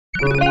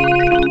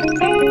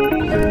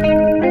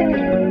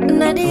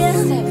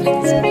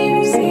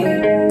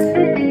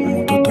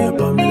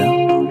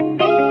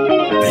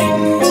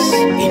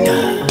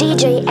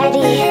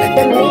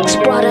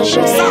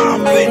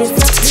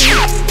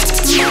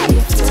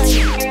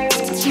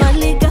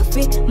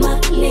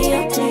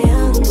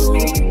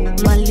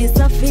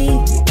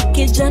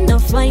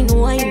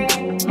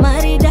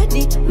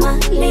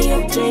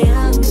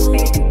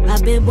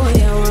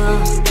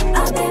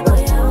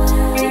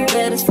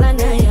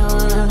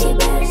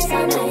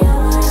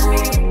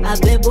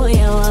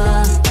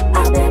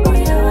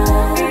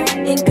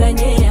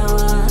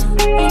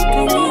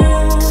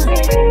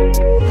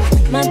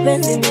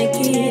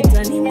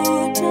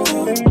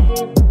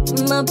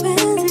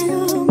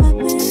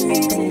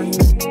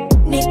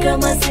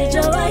kama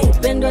sijawahi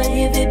pendwa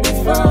hivi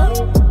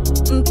before.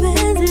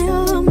 Mpenzi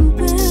oh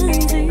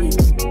mpenzi,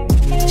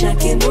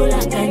 chakibula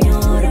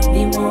kanyoro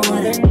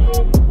bimora,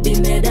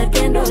 bimeda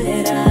kendo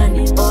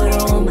herani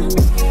oroma,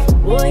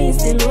 woi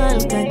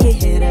silwal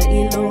kakihera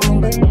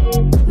ilomba,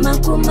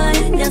 makuma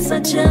nyasa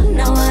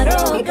chana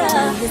waroga.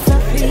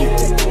 Safi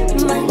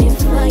mali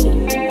fai,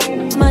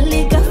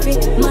 mali kafi,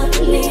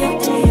 mali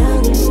yote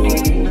yangu,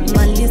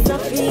 mali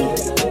safi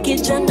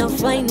kijana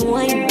fine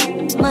wine,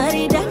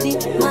 maridadi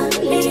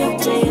mali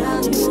yote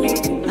yangu.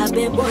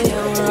 Abebo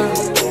yawa,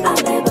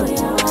 abebo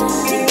yawa,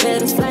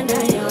 iberu sana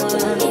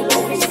yawa,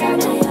 iberu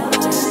sana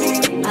yawa.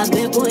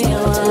 Abebo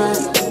yawa,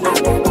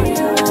 abebo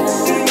yawa,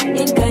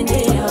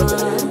 inkanye yawa.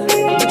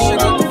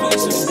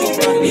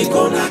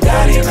 Niko na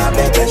gari na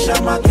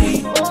bebesha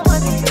matri,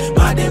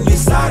 madem ni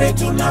sare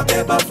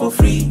tunabeba for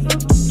free.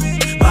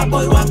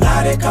 Maboy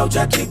wangare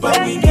kauja tipa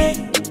wingi,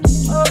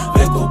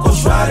 veko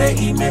koshware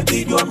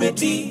imebidi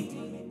wameti.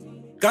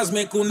 Cause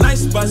meku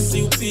nice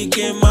basi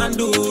upike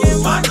mandu,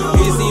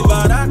 hizi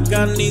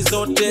baraka ni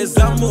zote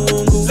za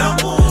Mungu.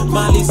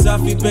 Mali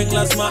safi peng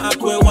lazima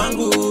akwe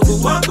wangu,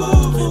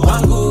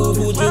 wangu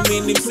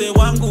hujumini mse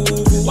wangu,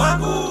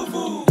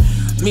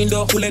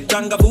 mindo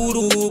kuletanga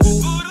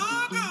vurugu,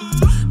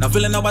 na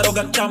vile na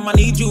waroga kama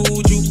ni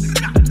juju.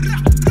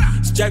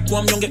 Sijai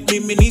kuwa mnyonge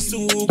mimi ni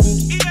sugu,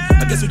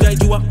 I guess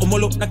ujaijua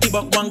omolo na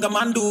Kiba wanga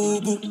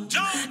mandugu.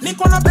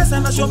 Niko na pesa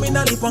na show mi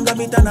nalipwanga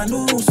mita na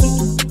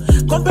nusu.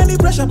 Company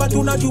pressure but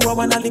unajua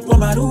wanalipwa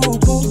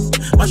marupu.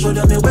 Masholi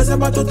ameweza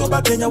batoto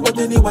ba Kenya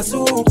wote ni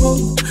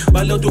wasuku.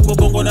 Baleo tuko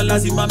Bongo na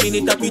lazima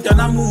mimi nitapita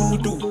na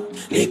mutu.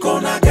 Niko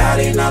na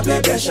gari na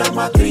bebesha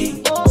matri,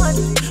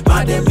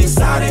 madem ni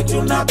sare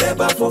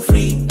tunabeba for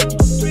free.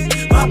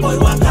 Maboy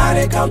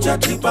wangare kauja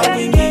tipa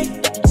wingi,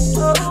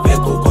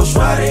 veko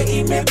koshware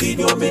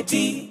imebidi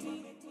wameti.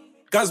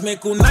 Cause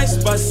meku nice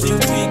basi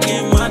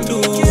upike mandu,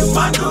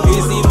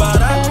 hizi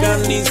baraka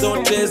ni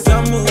zote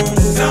za Mungu.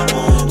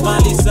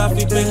 Mali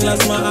safi peng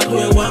lazima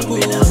akwe wangu,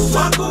 hujumini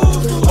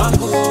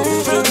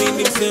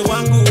mse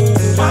wangu.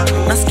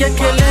 Nasikia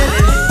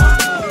kelele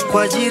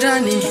kwa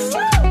jirani,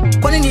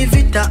 kwani ni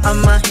vita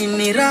ama hii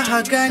ni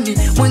raha gani?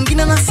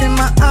 Mwingine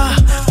anasema ah,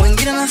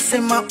 mwingine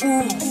anasema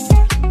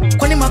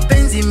kwani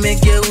mapenzi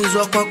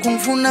megeuzwa kwa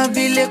kumfuna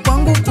vile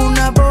kwangu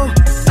kuna bo.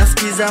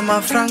 Nasikiza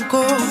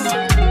mafranco,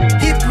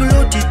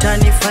 hipulo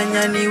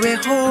titanifanya niwe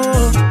ho.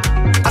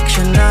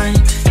 Action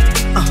night,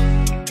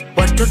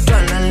 watoto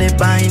alale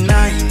by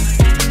 9,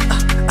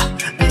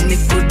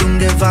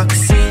 nikudunge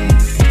vaccine.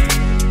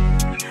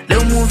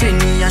 Leo movie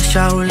ni ya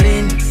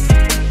Shaolin,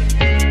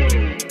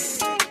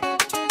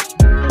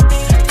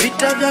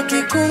 vita vya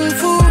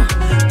kikungfu,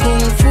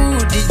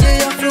 kungfu. DJ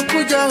Afro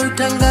kuja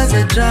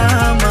utangaze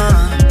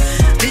drama,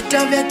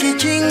 vita vya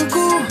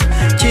kichinku,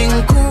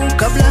 chinku.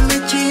 Kabla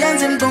mechi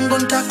yanze mgongo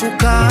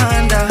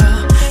ntakukanda.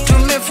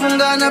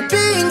 Tumefungana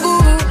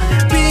pingu,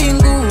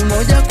 pingu.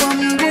 Moja kwa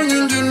mguu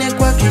nyingine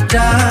kwa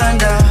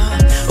kitanda.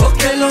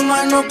 Okello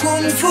mano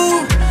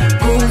kungfu,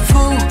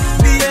 kungfu.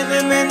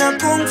 BNM na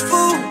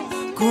kungfu,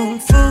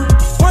 kungfu.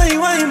 Wai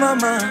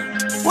mama,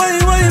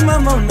 wai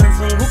mama.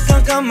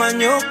 Unazunguka kama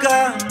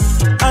nyoka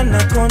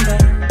anakonda.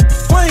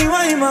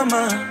 Wai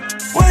mama,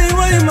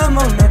 wai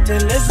mama.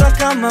 Unateleza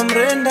kama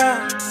mrenda,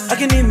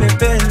 aki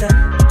nimependa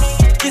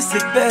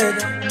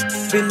kisikbeda,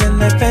 vile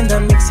napenda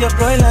mix ya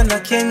broiler na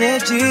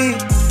kienyeji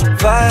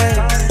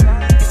vibes.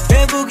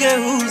 Hebu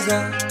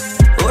geuza,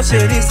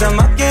 osheriza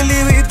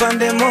makeli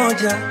pande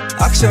moja.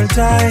 Action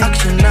time,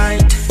 action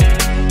night.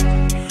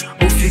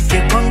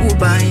 Ufike kwangu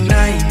by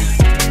 9,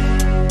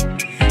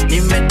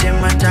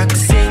 nimetema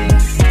taxi,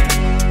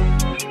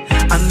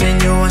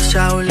 amenyoa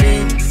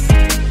Shaolin.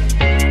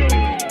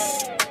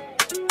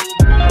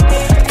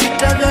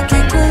 Vita vya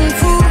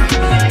kikungfu,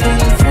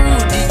 kungfu.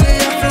 DJ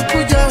Afro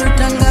kuja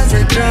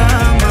utangaze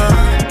drama,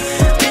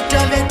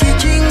 vita vya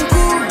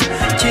kichinku,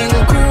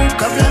 chinku.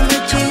 Kabla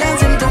mechi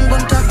yanze mgongo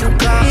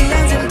ntakuka.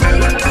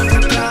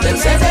 Them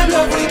say them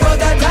love we but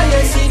that I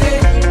yesterday.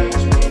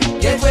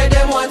 Get where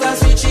them want to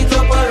switch it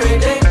up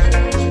already.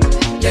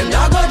 Them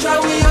not go try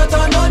we out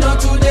on no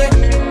today.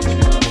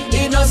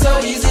 It not so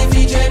easy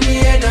to drain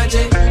me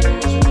energy.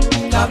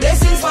 God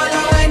blessings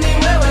follow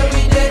anywhere where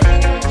we dey.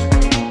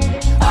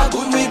 A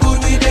good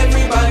with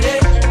everybody.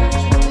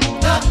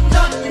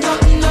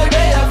 No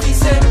day I feel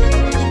say.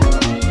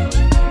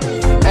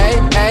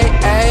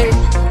 Hey,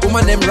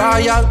 woman them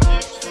royal,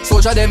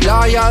 soldier them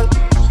loyal,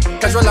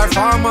 casual or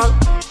formal,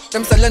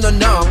 them selling no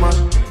normal.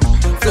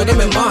 Flow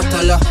them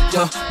immortal,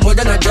 yeah, more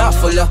than a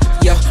jawful,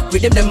 yeah.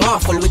 With them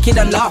awful, wicked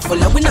and lawful,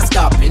 we not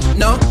stopping,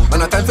 no.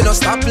 Man a time for no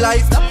stop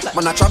light,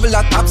 man a travel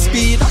at top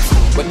speed.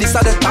 But this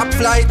are the top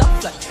flight,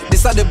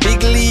 this are the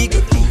big league.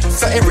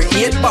 So every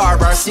 8 bar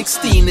or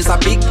 16 is a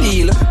big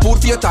deal.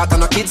 Food for your thought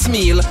and a kid's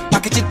meal.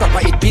 Package it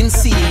proper, it been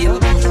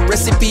sealed.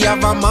 Recipe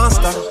of a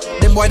master.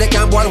 Them boy they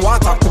can't boil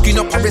water. Cooking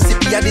up a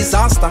recipe a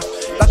disaster.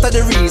 That's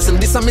the reason,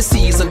 this is my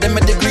season. Them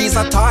my degrees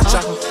are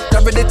torture.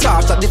 Carry the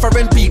torch at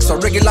different peaks, so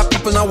regular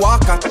people now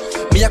walk at.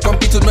 Me I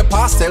compete with my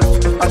past self,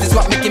 and this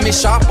what making me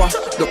sharper.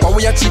 Look how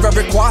we achieve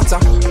every quarter.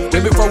 Way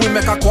before we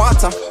make a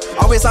quarter.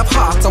 Always have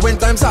heart, so when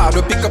times hard,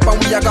 we pick up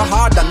and we a go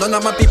harder. None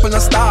of my people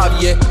not starve,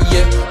 yeah,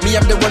 yeah. Me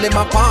have the world in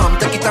my palm,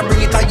 take it and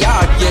bring it a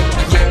yard, yeah,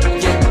 yeah,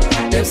 yeah.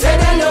 Them say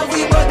they love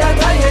we, but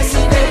that I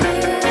yesterday.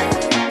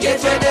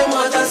 Get where them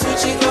want to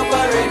switch it up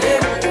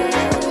already.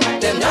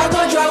 Them not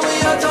gonna try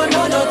we out on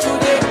no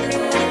today.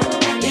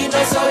 It's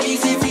not so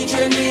easy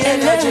featuring the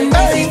energy.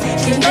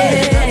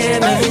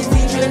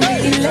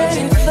 Il est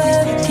une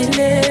femme qu'il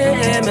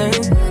aime.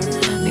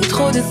 Mais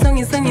trop de sang,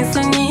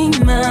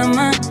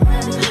 maman.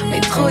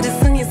 Mais trop de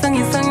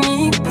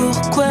sang,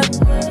 pourquoi?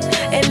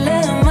 Elle a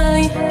un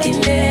mari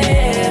qu'il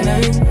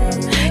aime.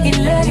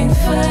 Il a une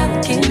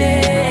femme qu'il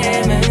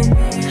aime.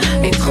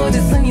 Mais trop de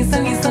sang,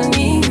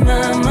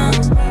 maman.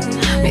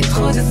 Mais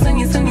trop de sang,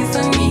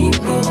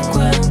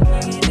 pourquoi?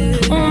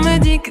 On me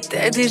dit que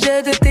t'as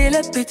déjà doté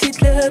la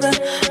petite là-bas.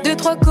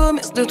 2-3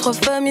 commerces, 2-3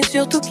 familles,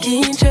 surtout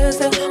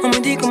Kinshasa. On me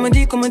dit que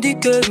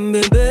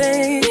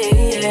bébé.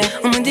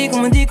 On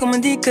me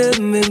dit que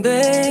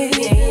bébé.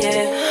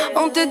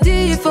 On te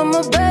dit il faut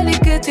m'emballer,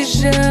 que t'es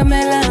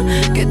jamais là,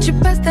 que tu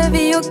passes ta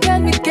vie au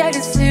calme et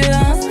calé sur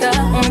Insta.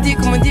 On me dit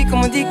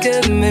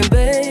que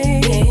bébé.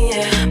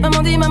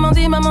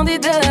 Maman dit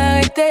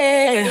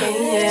d'arrêter.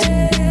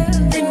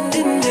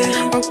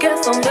 Mon cœur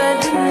s'emballe,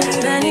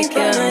 Dani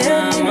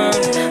Kanayama.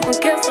 Mon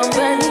cœur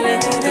s'emballe,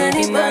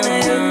 Dani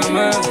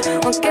Kanayama.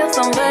 Mon cœur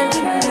s'emballe,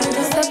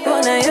 tout ça pour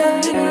Naya.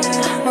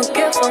 Mon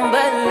cœur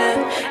s'emballe,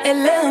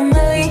 elle a un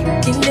mari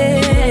qu'il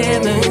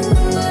aime.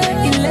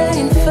 Il a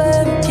une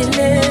femme qu'il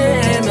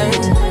aime.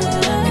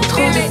 Mais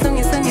trop de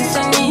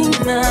sang,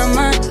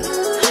 maman.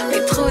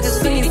 Mais trop de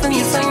sang,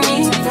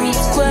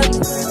 quoi?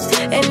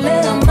 Elle a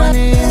un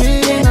mari.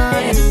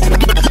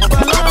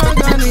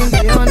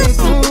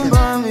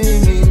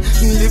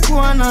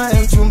 Nilikuwa na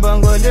mchumba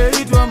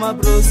ngwaleitwa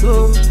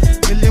Mabroso.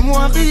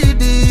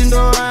 Nilimwahidi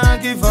ndoa ya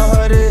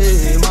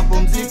kifahari,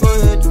 mapumziko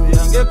yetu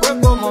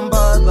yangekuwepo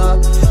Mombasa.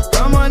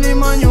 Kama ni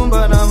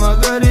manyumba na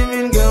magari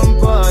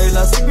ningempa,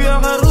 ila siku ya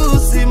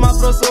harusi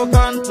Mabroso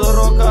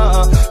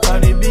kantoroka.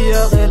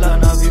 Karibia hela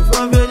na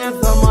vifaa vyenye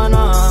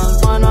thamana.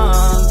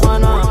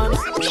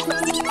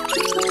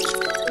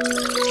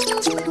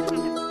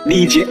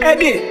 DJ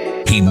Eddie,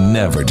 he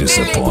never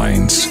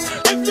disappoints.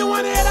 If you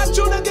wanna hear that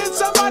tune again,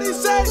 somebody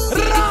say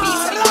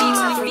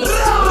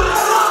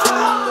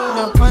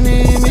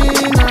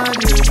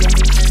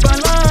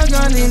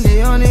Balaga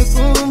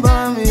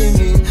nilionikumba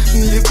mimi.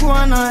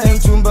 Nilikuwa na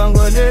mchumba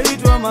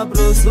ngwaleitwa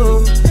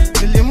Mabroso.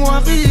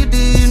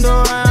 Nilimwahidi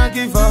ndoa ya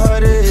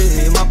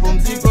kifahari,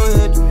 mapumziko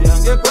yetu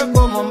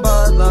yangekuwepo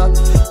Mombasa.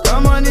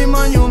 Kama ni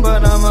manyumba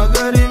na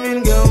magari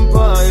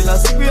ningempa, ila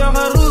siku ya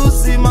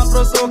harusi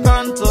Mabroso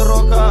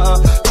kantoroka.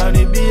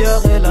 Karibia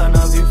hela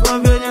na vifaa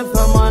vyenye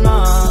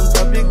thamana.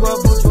 Kapigwa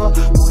butwa,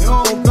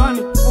 moyo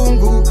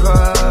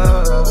ukanifunguka.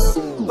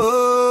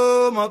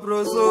 Oh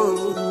Mabroso,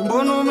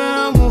 mbona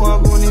umeamua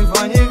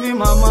kunifanya hivi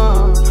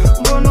mama?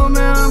 Mbona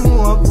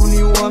umeamua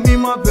kuniua mimi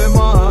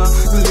mapema?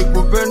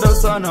 Nilikupenda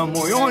sana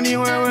moyoni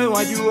wewe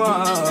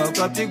wajua.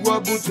 Kapigwa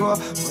butwa,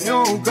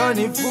 moyo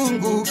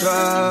ukanifunguka.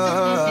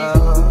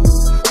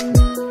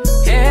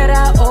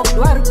 Era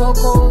okwar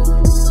koko,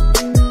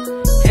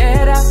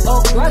 era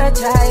okwar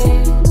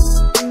chai,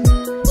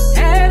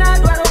 era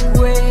dwaro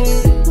kwe,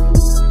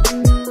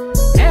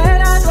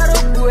 era dwaro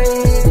kwe,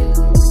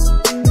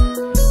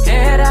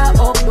 era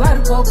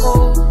okwar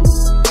koko,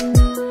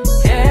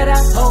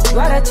 era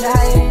okwar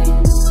chai,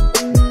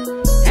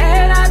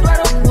 era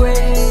dwaro kwe,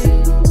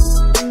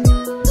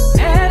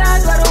 era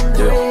dwaro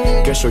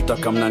kwe. Kesho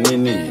itakamna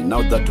nini?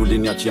 Now that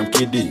uliniachia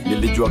mkidi.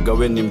 Nilijuaga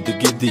we ni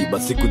mdigidi,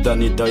 basi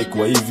kudhani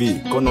itaikuwa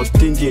hivi. Kono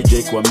stingy AJ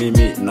kwa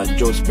mimi, na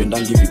Joe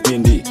spendangi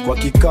vipindi. Kwa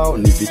kikao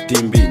ni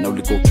vitimbi, na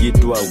uliko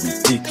kitwa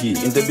witiki.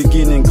 In the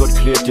beginning God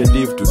created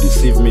Eve to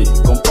deceive me.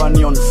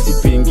 Companion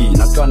sipingi,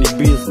 na kani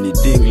biz ni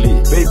dingli.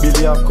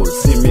 Baby yako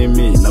si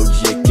mimi, na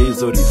ujieke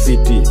hizo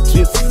risiti.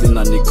 Streets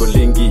sina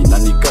nikolingi, na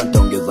nikanta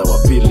ongeza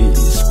wapili.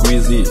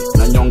 Squeezy,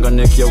 na nyonga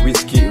neki ya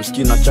whisky.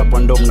 Uski na chapa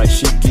ndom na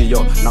ishiki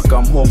yo. Na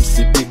come home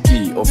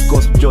sipiki, of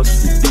course just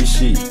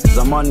sidishi.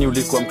 Zamani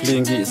ulikuwa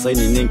mklingi,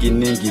 saini ningi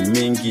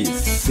mingi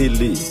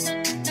silly.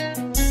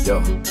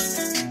 Yo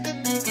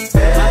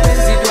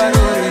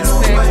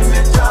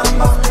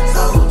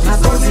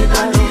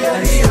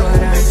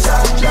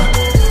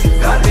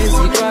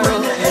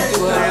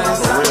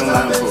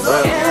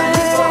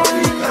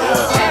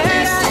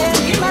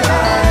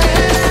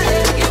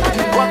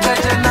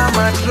Wakatena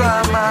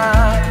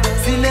madrama,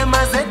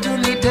 sinema zetu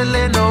ni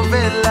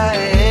telenovela.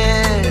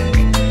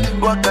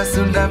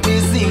 Wakasunda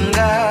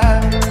mizinga,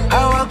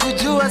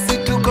 hawakujua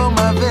situko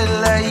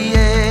mavela.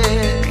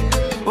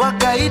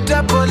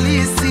 Wakaita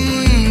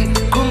polisi,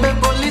 kumbe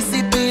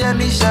polisi pia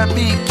ni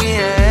shabiki.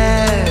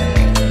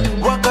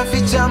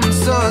 Wakaficha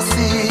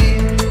msosi,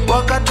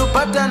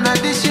 wakatupata na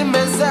dishi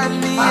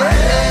mezani.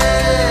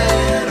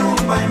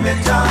 Rumba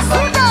imetamba,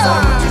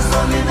 sauti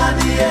soni na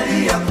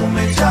dieri ya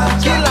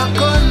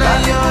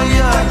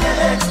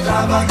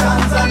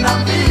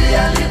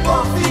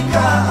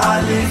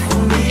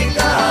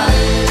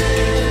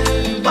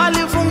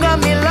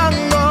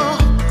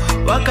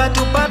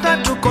wakatupata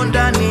tuko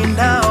ndani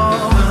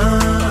nao,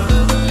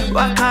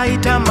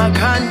 wakaita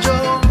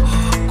makanjo,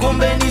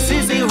 kumbe ni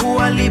sisi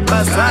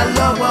huwalipa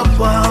sala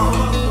wapwao,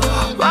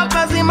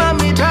 wakazima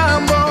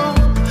mitambo,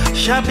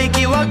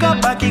 shabiki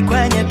wakabaki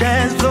kwenye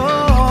denzo,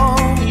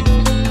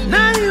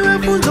 na iwe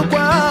funzo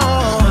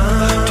kwao,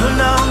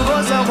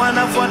 tunaongoza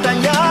wanafuata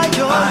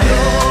nyayo.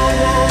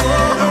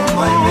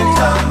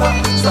 Imetamba,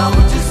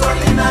 sauti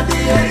swali na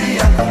dieri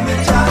ya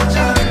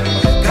kumechacha.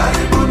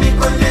 Karibuni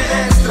kwenye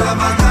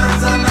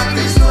extravaganza na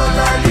Kristo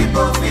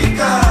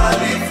alipofika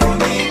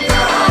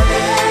alifunika.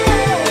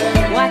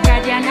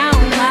 Wakaja na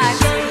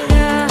umati,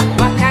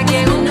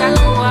 wakageuka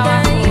kuwa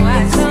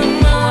wafuasi.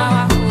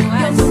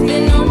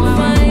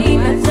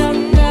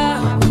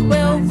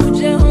 Well,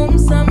 kuje home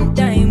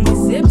sometime, we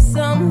sip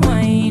some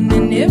wine,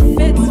 and if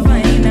it's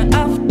fine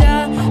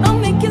after, I'll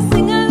make you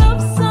sing a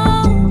love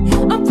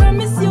song. I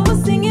promise you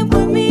will sing it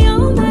with me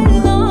all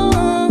night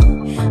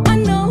long. I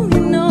know you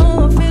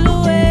know, I feel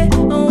away. I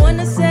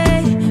wanna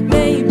say,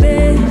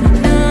 maybe,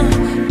 nah.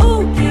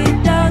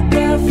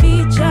 Ukitaka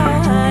feature,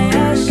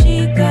 haya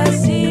shika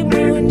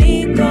simu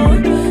niko.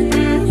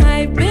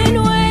 I've been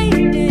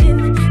waiting,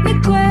 ni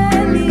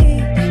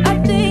kweli. I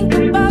think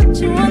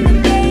about you on the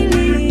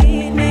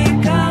daily.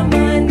 Ni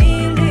kama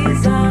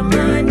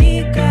nilizama,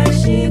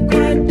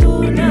 nikashikwa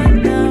tu na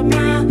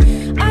tamaa.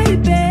 Ay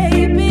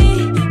baby,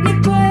 ni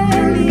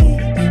kweli.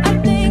 I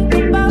think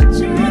about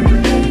you on the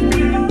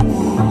daily.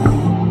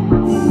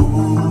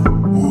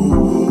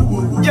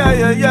 Yeah,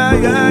 yeah, yeah,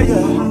 yeah,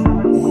 yeah.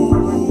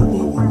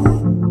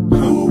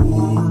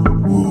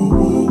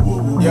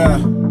 Yeah.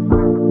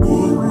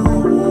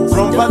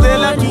 From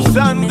Padela to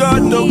Sun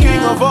God, no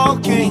king of all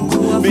kings.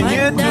 Been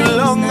here too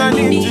long, I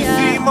need to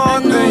see more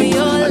things.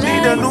 I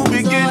need a new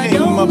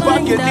beginning, my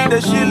pocket need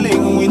a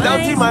shilling.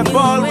 Without him I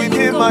fall, with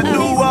him I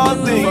do all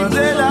things.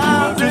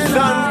 Padela to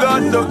Sun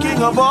God, no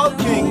king of all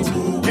kings.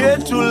 Here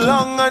too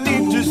long, I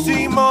need to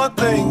see more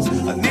things.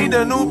 I need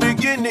a new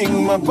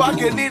beginning, my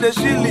pocket need a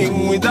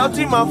shilling. Without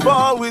him I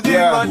fall, with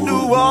him I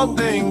do all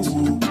things.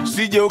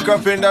 Sije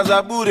ukapenda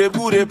za bure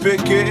bure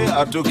peke,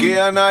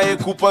 atokea naye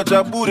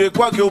kupata bure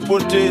kwake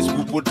upotee.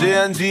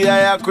 Kupotea njia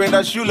ya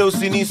kwenda shule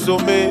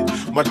usinisome,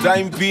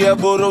 matime pia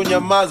bora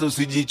unyamaza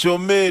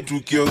usijichome.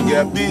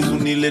 Tukiongea bizu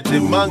nilete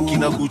manki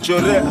na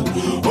kuchorea,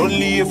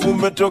 only if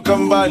umetoka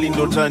mbali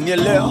ndo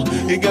tanielewa.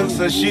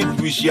 Igangsa shit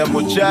kuishia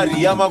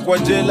mochari ama kwa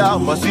jela,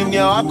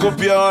 masinia wako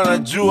pia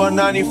wanajua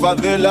nani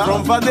fadhela.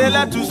 From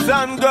Fadhela to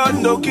Sun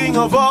God, no king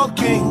of all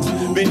kings.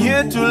 Been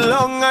here too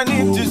long, I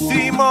need to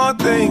see more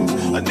things.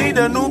 I need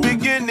a new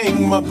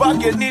beginning, my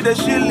pocket need a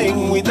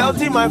shilling. Without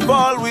him I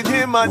fall, with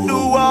him I do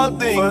all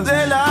things.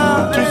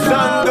 Fadhela to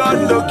Sun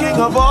God, the king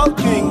of all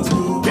kings.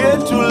 Here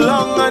too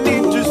long, I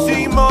need to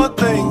see more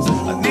things.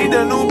 I need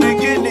a new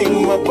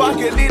beginning, my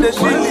pocket need a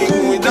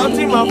shilling. Without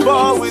him I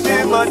fall, with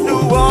him I do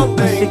all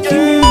things.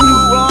 Yeah,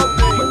 do all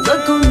things.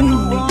 Zako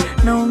mimi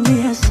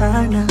naumia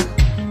sana,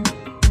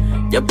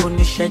 japo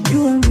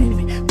nishajua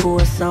mimi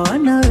kuwa sawa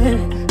na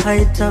wewe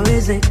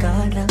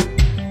haitawezekana.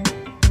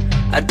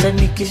 Hata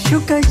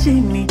nikishuka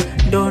chini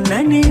ndo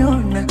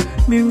naniona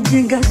mimi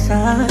mjinga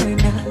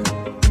sana.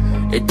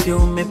 Eti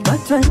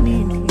umepatwa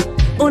nini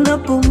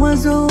unapo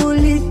mwanzo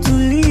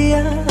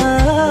ulitulia?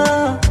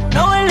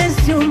 Na wala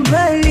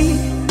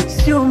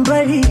sio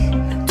mbali,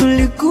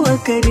 tulikuwa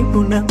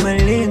karibu na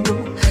malengo.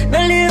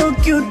 Na leo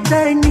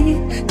kiutani,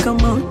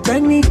 kama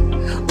utani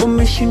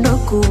umeshindwa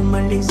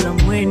kumaliza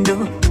mwendo.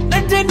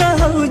 Na tena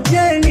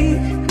haujali,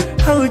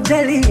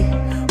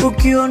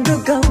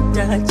 ukiondoka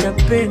utaacha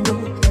pendo.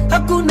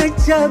 Hakuna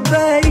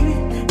chabari,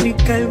 ni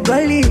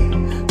kalbali,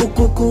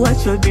 huku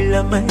kuachwa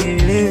bila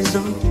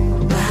maelezo.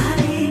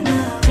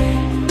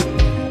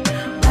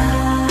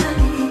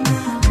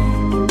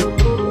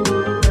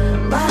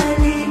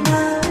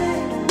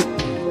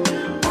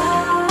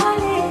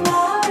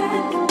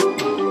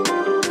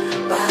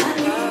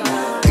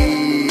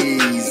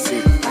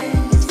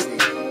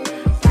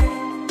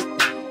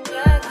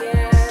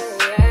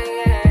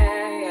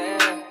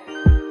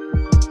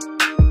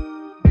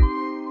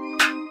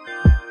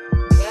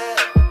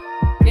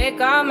 Take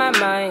all my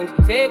mind,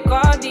 take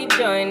all the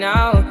joy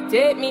now.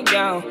 Take me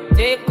down,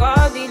 take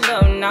all the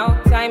love now.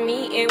 Tie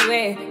me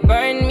away,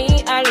 burn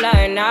me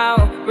alive now.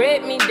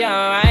 Break me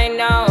down right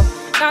now.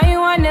 Now you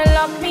wanna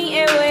lock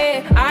me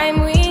away,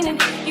 I'm winning.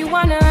 You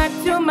wanna add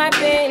to my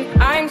pain,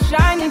 I'm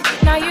shining.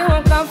 Now you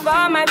won't come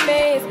for my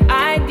face.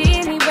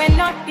 Ideally, we're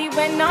not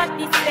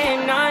the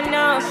same,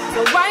 no.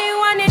 So why you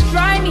wanna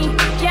try me?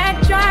 Can't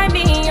try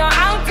me, you're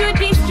out to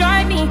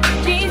destroy me.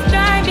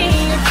 Destroy me,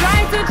 you try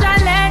to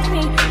challenge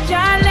me.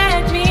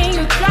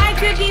 You try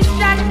to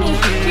distract me.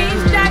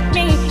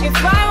 If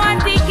I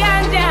want the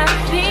ganja,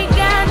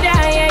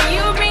 yeah,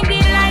 you bring the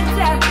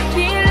lighter,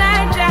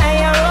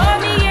 yeah, roll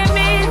me a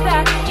visa,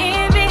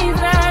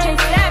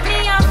 set me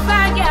on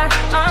fire,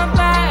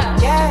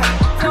 yeah.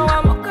 So I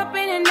woke up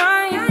in the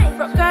night,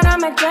 broke out of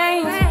my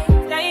chains,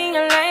 staying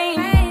in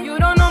lane. You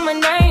don't know my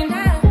name,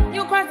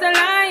 you crossed the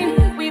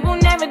line, we will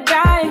never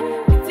die.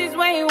 This is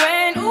where you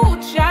went, ooh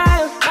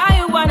child, now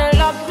you wanna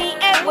love.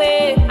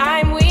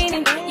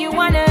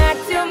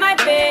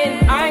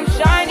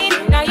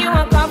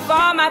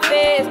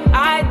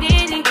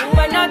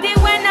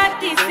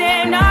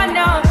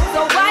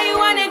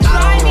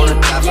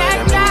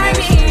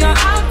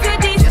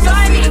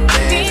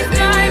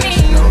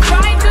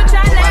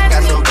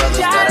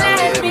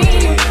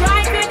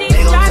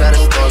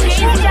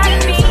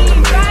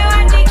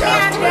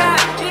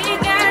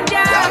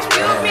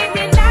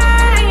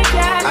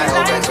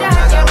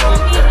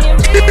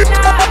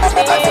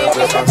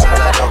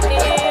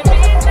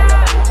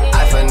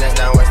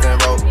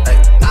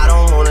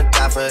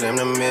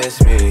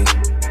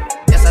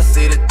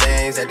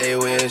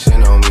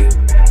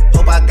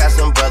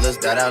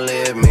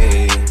 outlived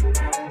me.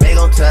 They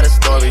gon' tell the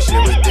story,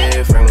 shit was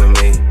different with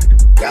me.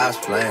 God's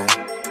plan,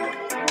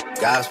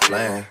 God's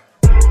plan.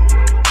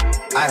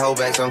 I hold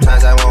back,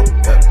 sometimes I won't,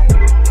 yeah.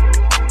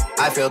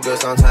 I feel good,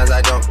 sometimes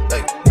I don't,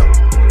 hey, no.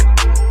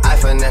 I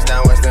finesse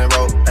down Western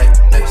Road, hey,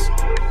 next.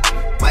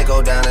 Might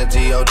go down to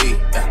G.O.D.,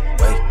 yeah,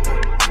 wait.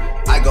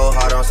 I go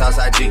hard on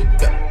Southside G,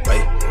 yeah,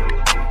 wait.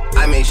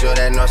 I make sure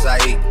that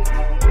Northside eat.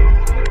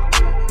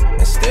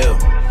 And still,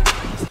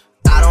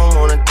 I don't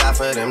wanna die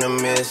for them to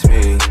miss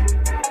me.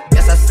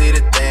 Yes, I see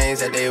the things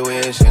that they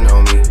wishing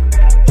on me.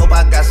 Hope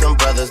I got some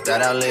brothers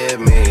that outlive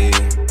me.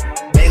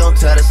 They gon'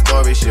 tell the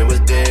story, shit was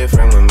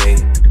different with me.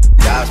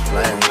 God's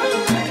plan,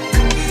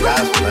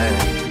 God's plan.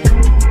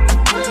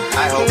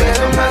 I hope that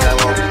sometimes I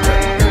won't.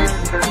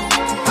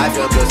 I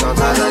feel good,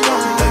 sometimes I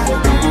don't.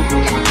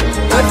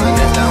 I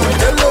finesse down with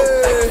the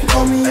road.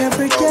 Call me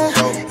every day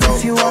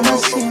if you wanna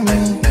see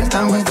me.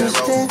 I'm here to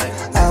stay,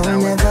 I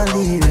will never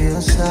leave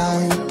your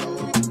side.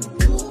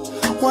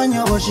 When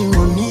you're watching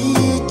on me,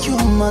 you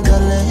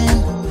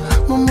Magdalene.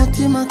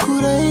 Mumutima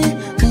kurei,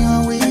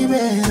 niwa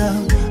wibera.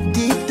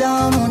 Deep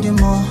down on the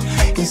more,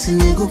 isi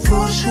nigo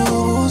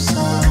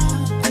proshusa.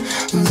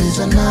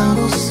 Mziza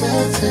nangu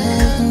sete,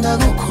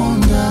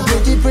 ndagukunda.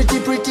 Pretty, pretty,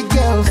 pretty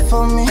girl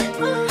for me.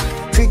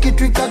 Tricky,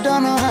 trick, I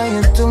don't know how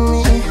you do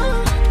me.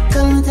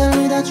 Tell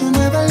me that you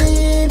never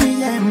leave me.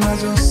 Yeah,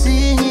 mazo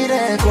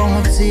sinire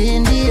como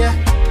tindia.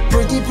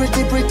 Pretty,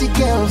 pretty, pretty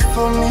girl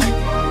for me.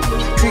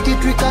 Tricky,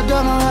 trick, I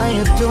don't know how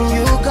you do.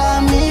 You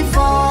got me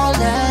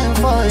falling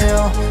for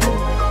you.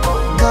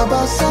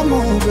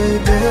 Tabasamu,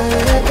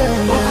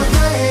 baby.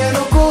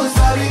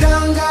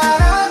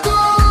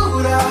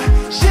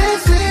 Je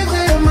suis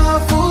vraiment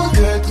fou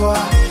de toi.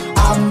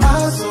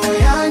 Amazo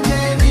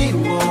yange ni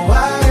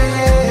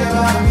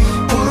wowareba.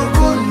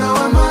 Urukundo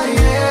wa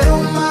mayero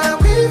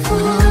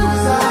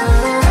marabifuza.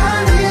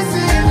 Kandi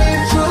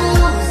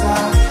sinichuza.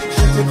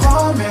 Je te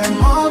promets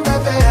mon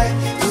bébé.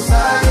 To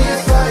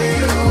satisfy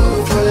you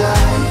for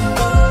life.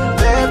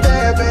 Bébé,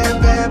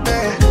 bébé, bébé.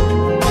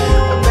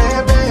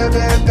 Bébé,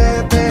 bébé,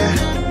 bébé.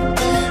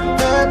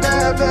 Bébé,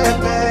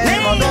 bébé.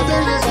 Mon bébé,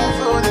 je suis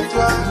fou de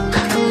toi.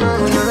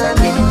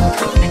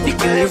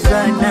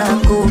 Nikiulizana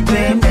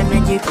kupenda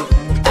najibu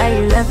I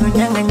love you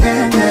nyanga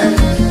nyanga.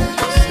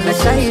 Na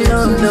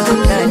sailolo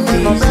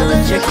tatizo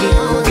cheki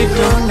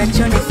kitu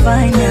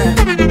unachonifanya.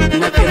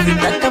 Na pia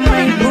vitaka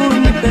maibu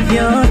nipe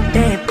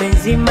vyote.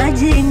 Penzi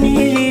majini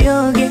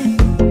lioge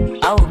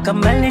au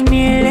kamale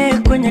niele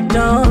kwenye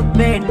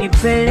tope.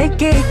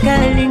 Nipeleke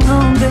kali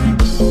ngombe.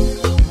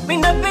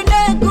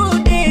 Minapenda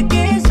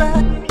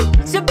kudekeza,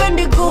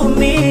 sipendi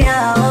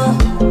kumia oh.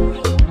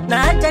 Na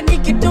hata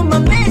nikituma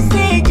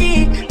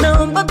meseji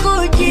naomba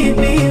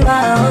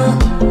kujibiwa oh.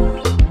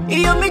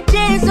 Iyo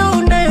michezo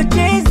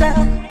unayocheza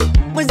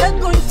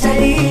mwenzangu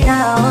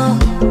nitalia oh.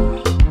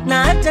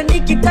 Na hata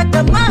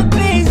nikitaka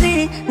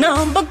mapenzi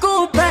naomba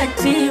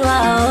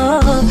kupatiwa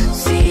oh.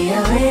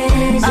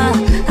 Siyawezi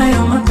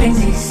hayo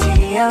mapenzi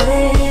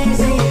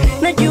siyawezi.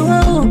 Najua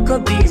uko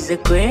bize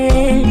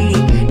kweli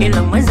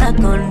ila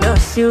mwenzako ndo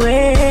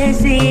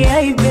siwezi.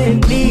 Ay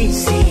baby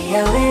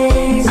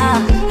siyawezi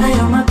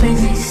hayo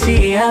mapenzi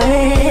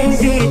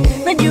siyawezi.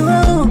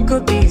 Najua uko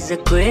bize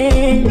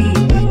kweli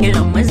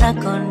ila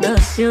mwenzako ndo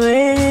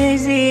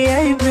siwezi.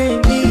 Ay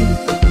baby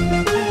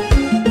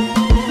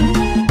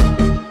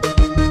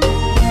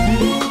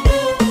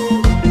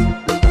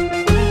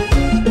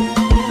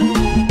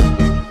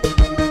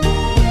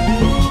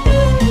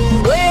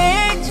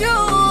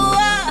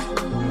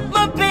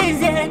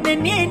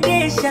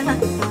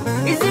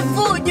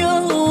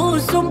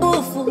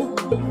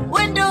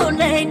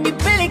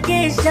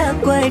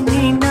kwa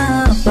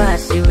nina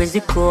basi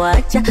wezi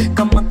kuacha.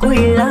 Kama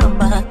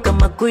kuilamba,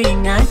 kama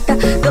kuingata,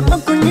 kama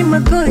kwenye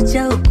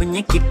makocha au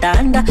kwenye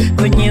kitanda.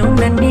 Kwenye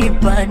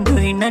unanipa ndo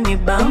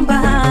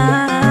inanibamba.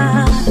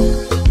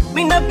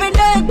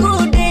 Minapenda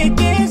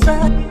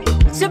kudekeza,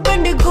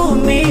 sipendi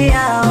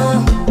kumia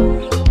oh.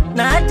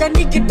 Na hata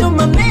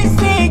nikituma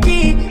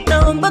meseji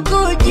naomba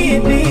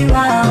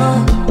kujibiwa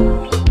oh.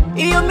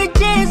 Iyo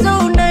michezo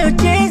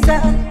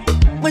unayocheza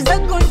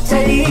mwenzangu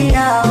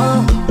nitalia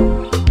oh.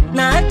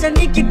 Na hata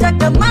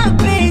nikitaka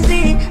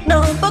mapenzi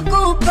naomba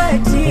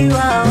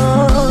kupatiwa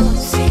oh.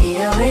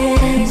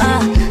 Siyawezi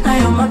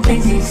hayo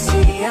mapenzi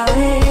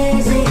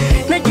siyawezi.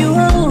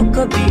 Najua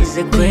uko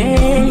bize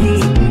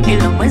kweli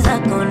ila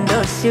mwenzako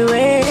ndo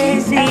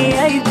siwezi.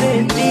 Ay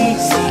baby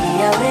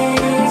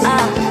siyawezi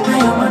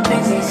hayo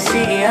mapenzi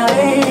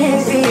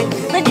siyawezi.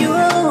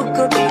 Najua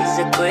uko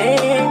bize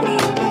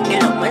kweli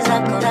ila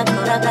mwenzako ndo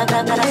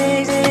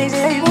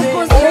siwezi.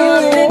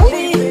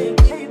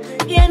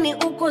 Yani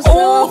uko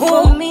sawa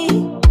for me.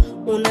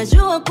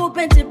 Unajua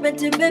kupeti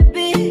peti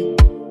baby.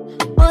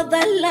 All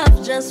that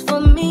love just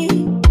for me.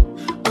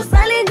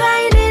 Usalinga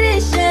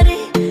inini sheri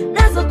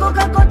nazo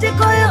koka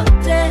kotiko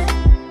yote.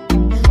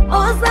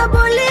 Osa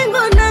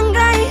bolingo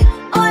nangai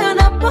oyo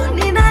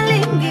naponi na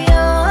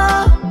lingio.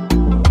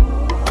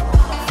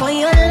 For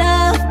your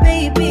love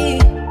baby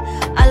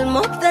I'll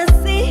mop the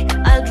sea,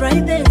 I'll dry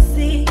the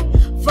sea.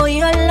 For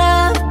your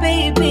love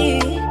baby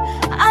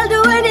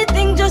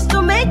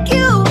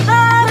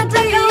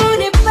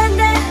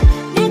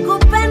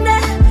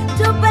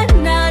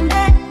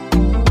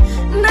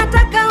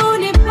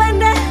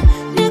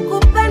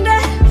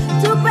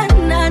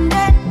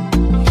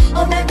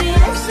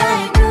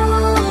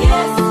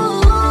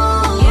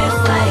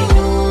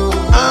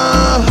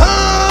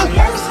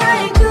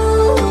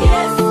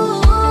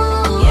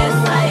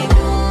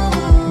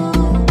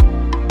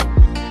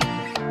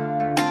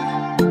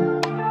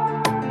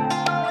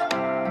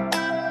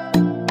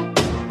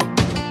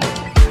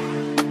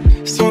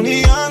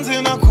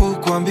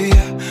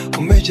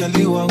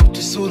umejaliwa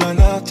utu, sura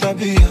na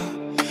tabia.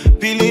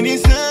 Pili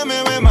niseme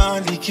we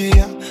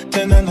malikia,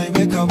 tena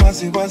naiweka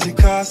wazi wazi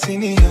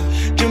kasinia.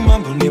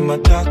 Jumambo ni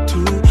matatu,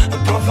 I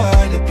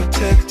provide, I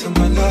protect,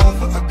 my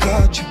love, I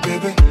got you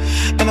baby.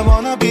 And I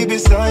wanna be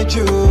beside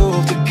you,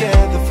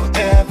 together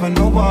forever,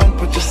 no one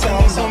but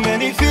yourself. So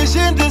many fish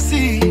in the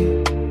sea,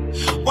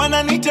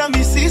 wananita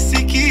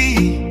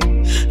misisiki,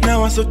 na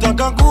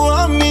wasotaka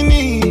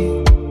kuamini,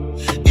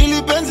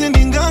 ili penzi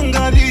ni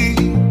ngangari.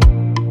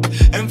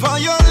 And for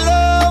your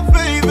love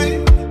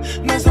baby,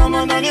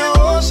 nazama ndani ya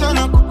ocean,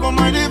 nakupa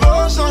my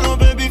devotion. Oh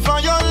baby, for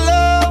your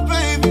love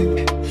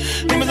baby,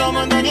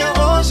 nimezama ndani ya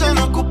ocean,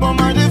 nakupa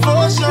my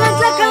devotion.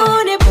 Nataka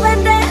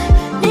unipende,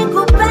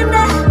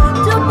 nikupende,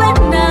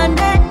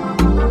 tupendane.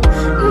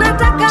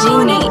 Nataka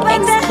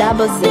unipende,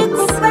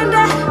 nikupende,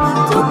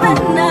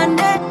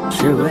 tupendane.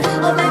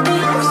 Oh baby,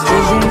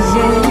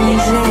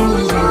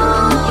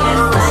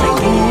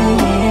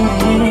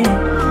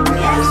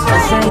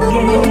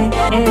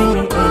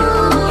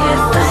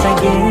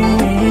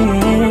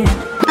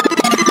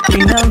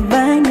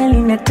 Linabana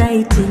lina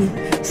taiti,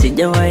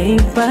 sijawahi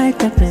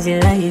pata penzi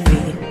la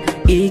hivi.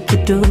 Hii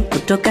kitu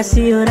kutoka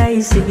sio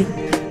rahisi,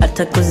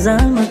 hata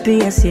kuzama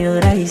pia sio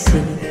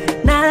rahisi.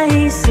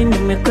 Nahisi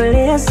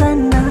nimekolea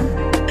sana,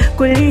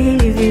 kweli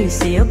hivi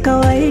sio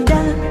kawaida.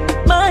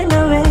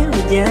 Maana wewe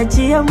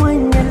hujaachia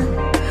mwanya,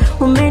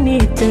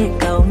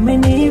 umeniteka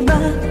umeniba.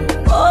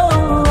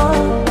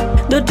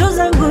 Ndoto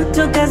zangu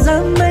toka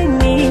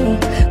zamani,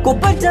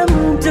 kupata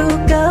mtu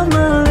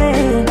kama we.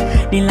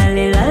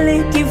 Nilale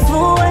lale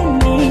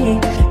kifuani,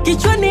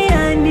 kichwani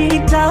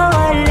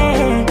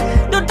anitawale.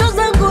 Ndoto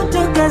zangu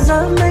toka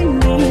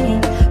zamani,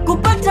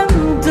 kupata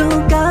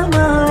mtu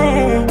kama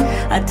we.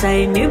 Hata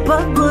inipa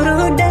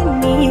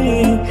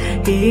burudani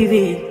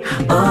hivi.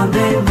 Oh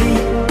baby,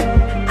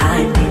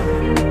 honey,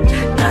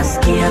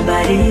 nasikia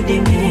baridi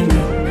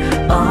mimi.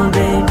 Oh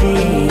baby,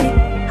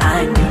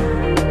 honey,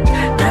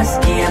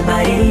 nasikia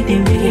baridi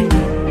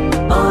mimi.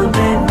 Oh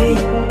baby,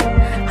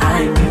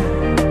 honey,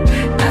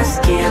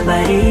 nasikia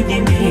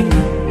baridi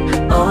mimi.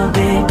 Oh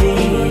baby,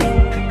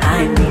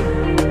 honey,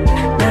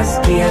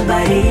 nasikia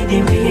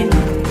baridi mimi.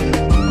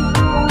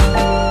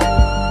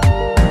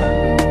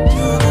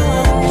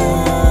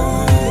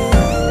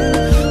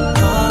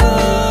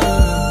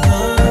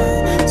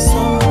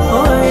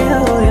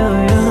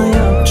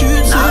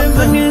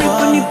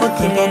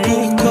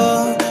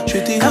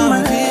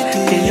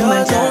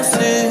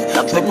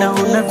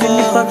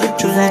 Unavinipa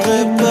vitu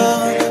laini,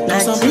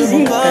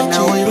 nachizika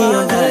na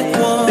ulio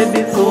nayo.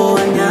 Baby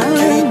kuwa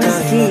nawe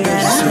nasikia,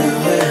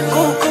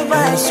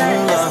 kukubali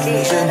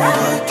nasikia.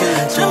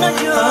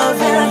 Tunajua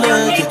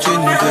vile que tu ne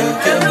veux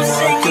que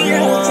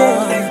moi.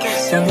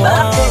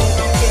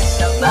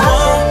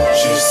 Moi,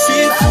 je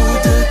suis fou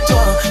de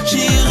toi,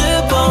 j'irai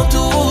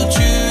partout où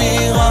tu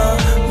iras.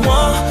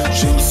 Moi,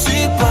 je ne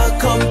suis pas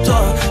comme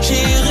toi,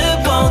 j'irai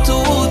partout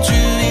où tu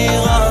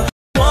iras.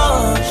 Moi,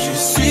 je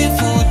suis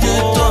fou de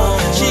toi,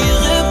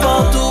 j'irai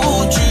partout où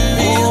tu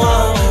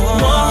iras.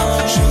 Moi,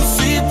 je ne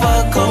suis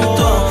pas comme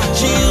toi,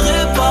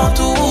 j'irai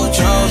partout où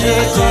tu iras. Car je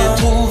t'ai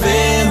trouvé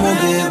mon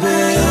bébé,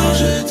 car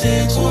je t'ai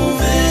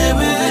trouvé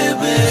mon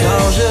bébé,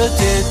 car je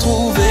t'ai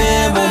trouvé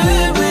mon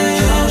bébé,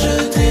 car je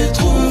t'ai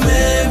trouvé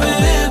mon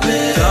bébé,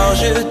 car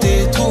je t'ai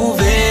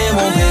trouvé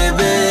mon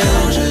bébé,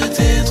 car je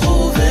t'ai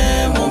trouvé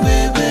mon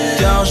bébé,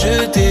 car je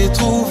t'ai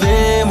trouvé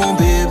mon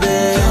bébé,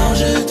 car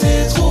je t'ai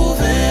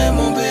trouvé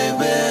mon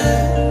bébé.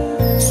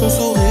 Son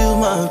sourire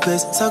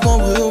m'apaise, sa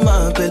cambrure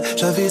m'appelle.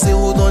 J'avais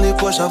zéro dans les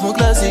poches avant que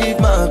la zig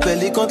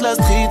m'appelle. Et quand la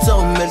street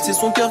s'en mêle, c'est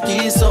son cœur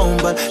qui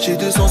s'emballe. J'ai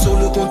 200 sur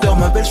le compteur,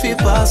 ma belle, j'fais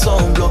pas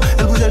semblant.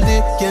 Elle bouge, elle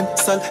dégaine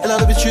sale, elle a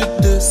l'habitude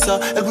de ça.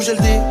 Elle bouge, elle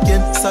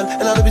dégaine sale,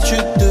 elle a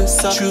l'habitude de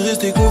ça. J'suis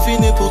resté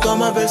confiné, pourtant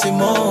ma belle, c'est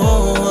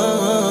mort.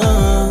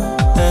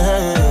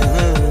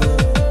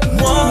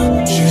 Moi,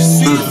 je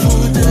suis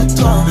fou de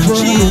toi,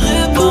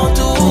 j'irai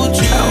partout où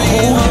tu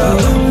iras.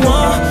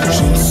 Moi,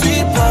 je ne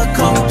suis pas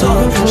comme toi,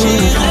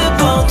 j'irai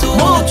partout où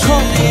tu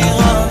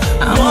iras.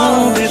 Moi,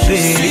 je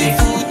suis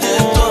fou de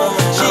toi,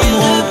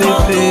 j'irai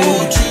partout où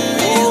tu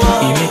iras.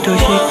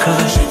 Imetosheka,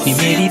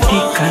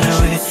 imeritika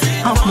nawe,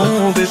 mon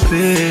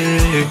bébé.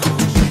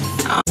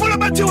 Pull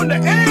up a tune, the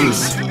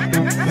ace.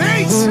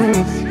 Ace.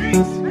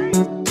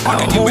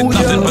 Running you with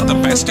nothing but the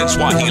best in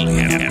Swahili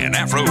and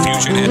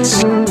Afrofusion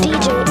hits.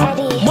 DJ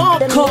Eddie,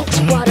 Marco.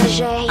 the mix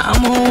protege.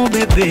 Mon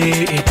bébé,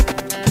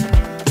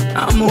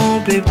 mon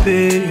bébé.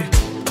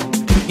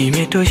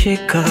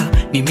 Imetosheka,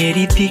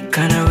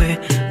 nimeritika nawe,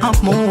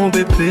 mon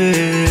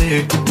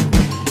bébé.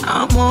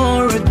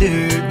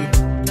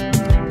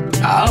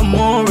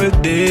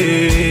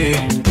 Amorede,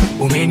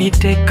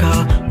 umeniteka,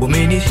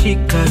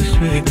 umenishika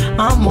swe,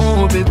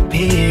 mon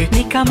bébé.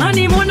 Ni kama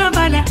ni mwana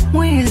bala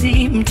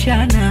mwezi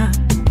mchana,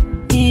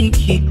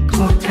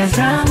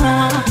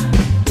 nikikutazama,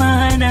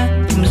 maana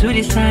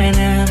mzuri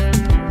sana,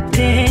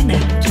 tena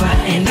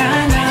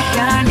twaendana.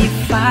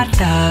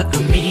 Yanifata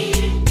mi,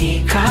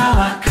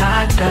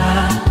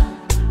 nikawakata,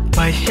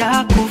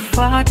 maisha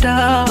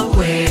kufata,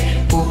 we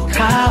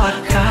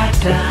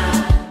ukawakata.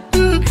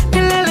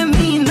 Nilele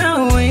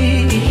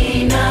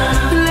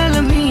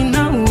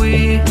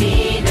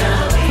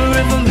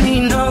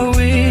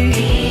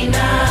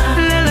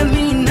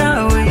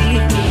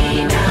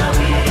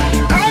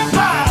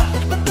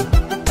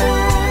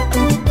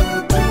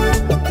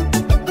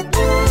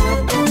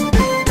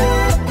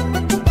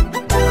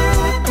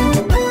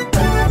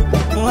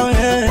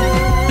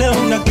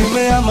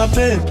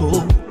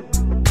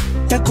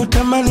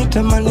kutamani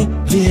tamani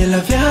viela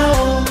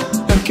vyao,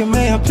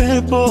 nakemea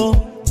pepo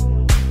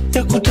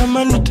ya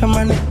kutamani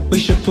tamani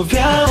vishapo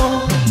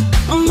vyao.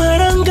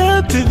 Mara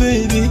ngapi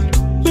baby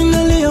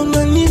minalia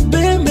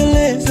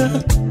unanibembeleza,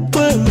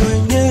 we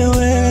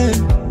mwenyewe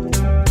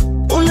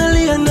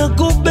unalia na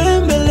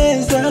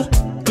kubembeleza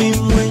mi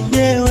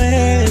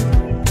mwenyewe.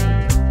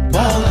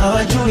 Wao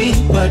hawajui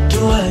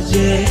watu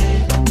waje,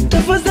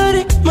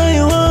 tafadhali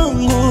moyo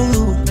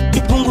wangu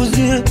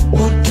nipunguzie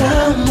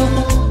utamu,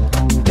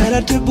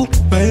 taratibu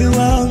moyo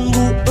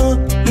wangu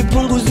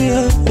nipunguzie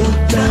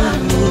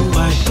utamu.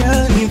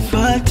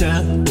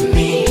 Washanifata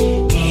mi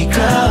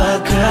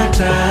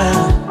nikawakata,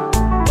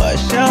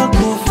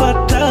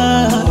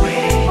 washakufata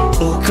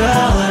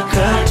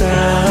ukawakata.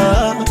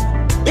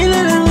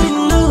 Ilele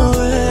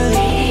minowe,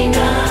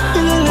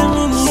 ilele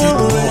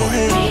minowe,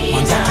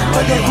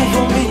 wada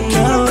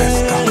kuvominawe,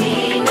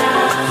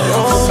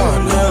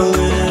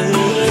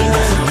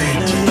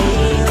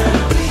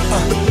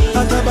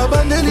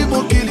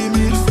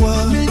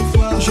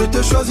 je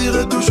te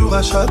choisirai toujours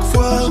à chaque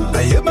fois.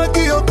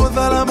 Ayebaki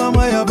okozala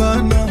mama ya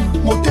bana,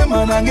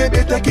 motema nange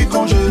betaki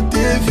quand je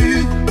t'ai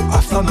vu.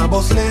 Afsana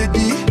boss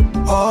lady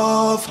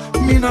of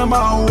Mina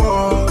my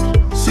world.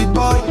 Sweet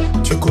boy,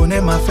 tu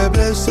connais ma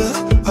faiblesse.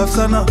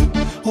 Afsana,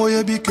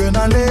 oyebi que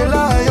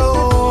nalela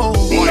yo.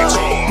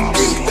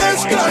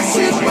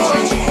 Sweet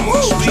boy,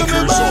 je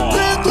me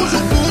battrai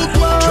toujours pour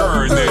toi.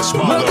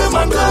 Malgré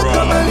ma grande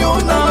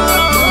caméliona,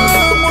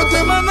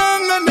 motema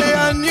nange ne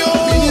agno.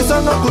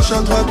 Sana gauche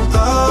à droite,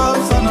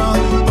 sana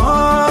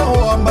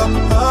Wamba,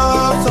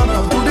 sana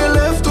to the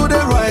left, to the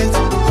right,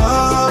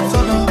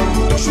 sana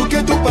Shuke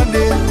to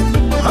pande.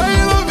 I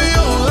love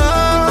you,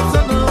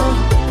 sana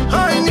I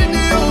need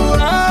you,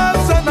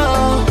 sana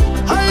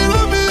I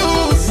love you,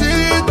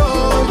 sweet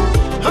boy.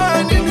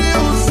 I need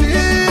you,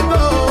 sweet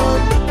boy.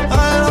 I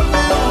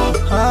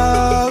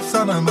love you,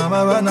 sana mama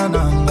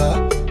banananga,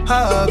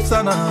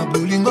 sana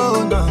bulingo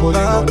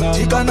nanga,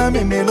 chikana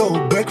memelo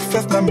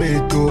breakfast na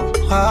mbeto.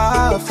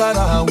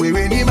 Afsana,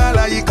 wewe ni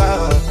malaika.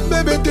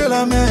 Bébé t'es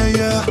la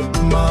meilleure,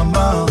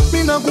 maman.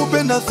 Mina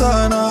kupenda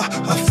sana,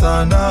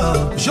 Afsana.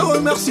 Je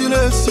remercie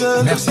le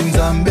ciel, merci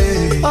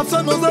Nzambe.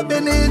 Afsana nos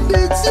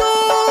bénédictions,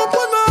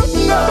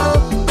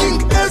 bonheur.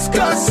 King SK,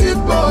 sweet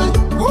boy.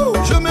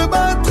 Je me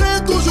battrai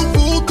toujours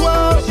pour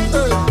toi.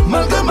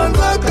 Malgré ma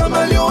drague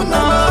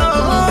camaliona,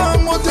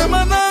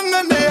 motema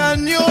nanga ne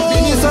agno.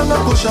 Sana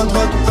gauche à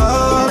droite,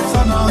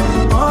 Afsana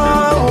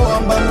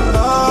Wamba,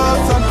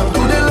 Afsana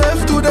to the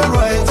left, to the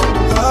right,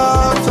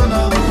 Afsana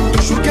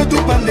Shuke to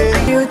pande.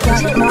 You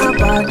touch my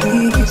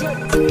body,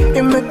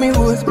 you make me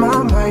lose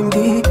my mind.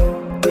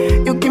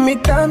 You give me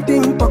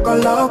something poco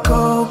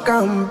loco,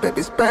 come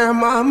baby spend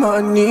my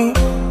money.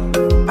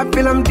 I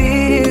feel I'm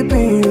deep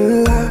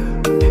in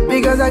love,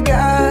 because I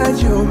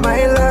got you,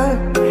 my love.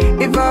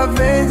 If I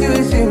offend you,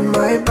 it's in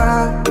my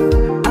back,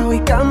 and we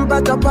come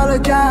back to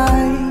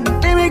apologize.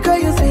 Let me call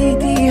you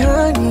sweetie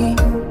honey,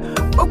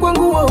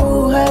 okwangu wa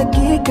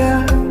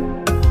uhakika.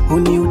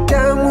 Uni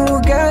utamu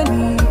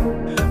gani,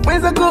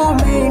 mweza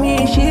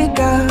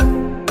kumenishika.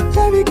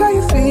 Let me call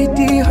you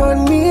sweetie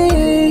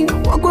honey,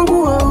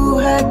 okwangu wa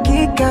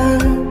uhakika.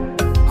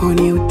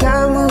 Uni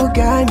utamu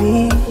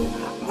gani,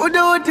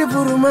 muda wote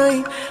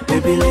vurumai.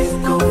 Baby let's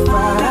go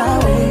far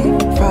away,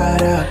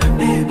 far,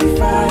 baby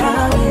far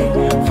away,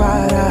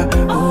 far,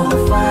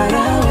 oh far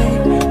away,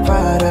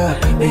 far,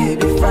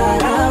 baby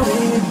far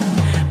away.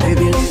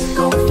 Baby let's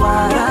go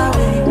far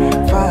away,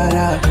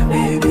 far,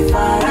 baby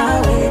far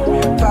away,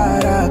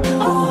 far,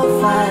 oh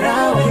far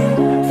away,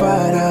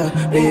 far,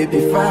 baby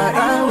far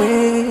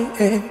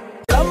away.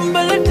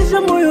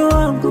 Lambeletisha moyo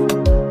wangu,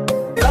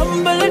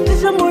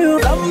 lambeletisha moyo,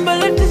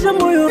 lambeletisha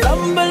moyo,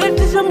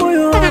 lambeletisha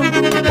moyo wangu.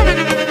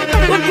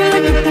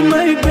 Okello to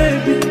my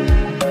baby,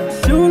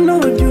 si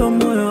unajua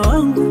moyo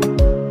wangu.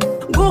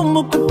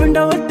 Ngumu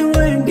kupenda watu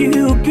wengi,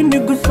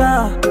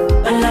 ukinigusa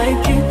I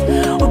like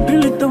it,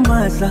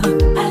 ukinitomasa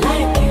I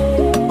like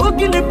it,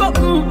 ukinipa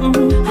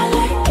I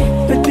like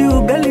it, peti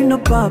ugali na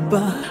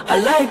papa I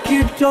like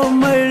it, oh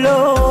my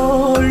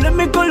lord. Let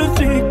me call you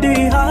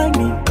sweetie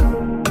honey,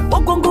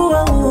 wakwangu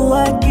wa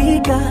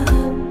uhakika.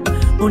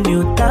 Uni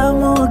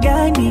utamu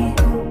gani,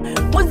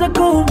 mweza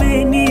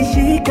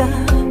kumenishika.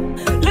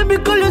 Let me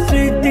call you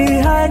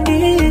sweetie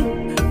honey,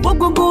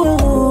 wakwangu wa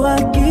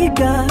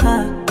uhakika.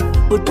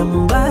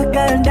 Utamu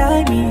mpaka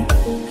ndani,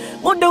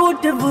 muda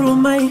wote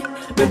vurumai.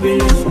 Baby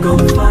let's go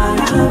far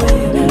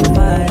away,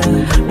 far,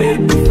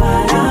 baby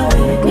far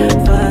away,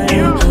 far,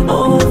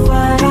 oh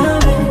far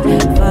away,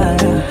 far,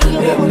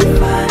 baby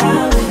far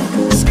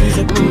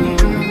away.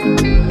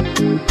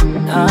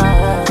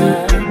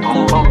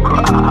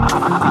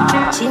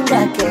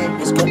 Chinga que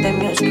esconde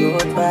mi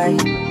goodbye.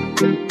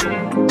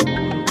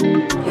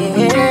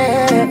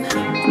 Yeah,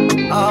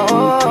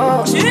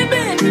 oh,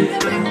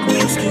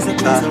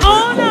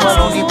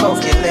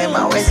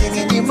 wezi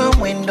ninyima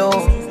mwendo.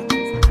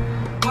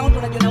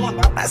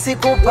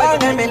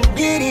 Asikupanga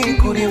imenibidi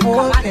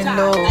kuliua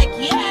upendo.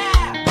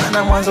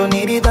 Mana mwanzo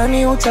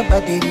nilidhani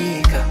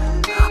utabadilika.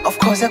 Of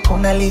course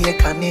hakuna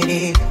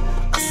aliyekamilika.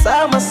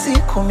 masaa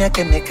masiku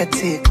miaka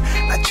imekatika,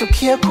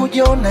 nachukia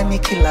kujiona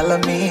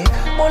nikilalamika.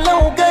 Mola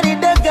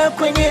ugaridaga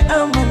kwenye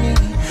amani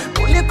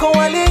kuliko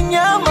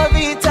walinyama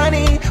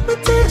vitani,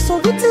 mateso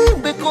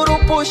vitimbi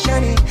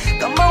kurupushani,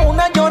 kama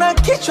unajora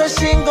kichwa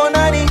shingo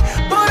nani.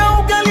 Bora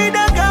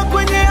ugalidaga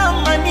kwenye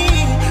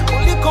amani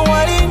kuliko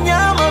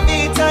walinyama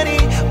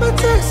vitani,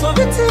 mateso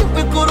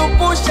vitimbi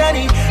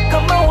kurupushani,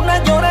 kama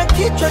unajora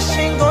kichwa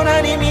shingo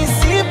nani.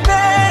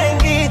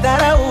 Misipengi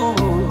dharau,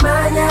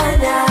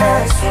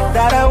 manyanyaso,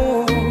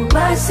 dharau,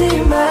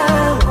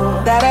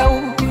 masimango,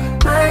 dharau,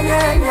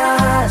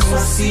 manyanyaso,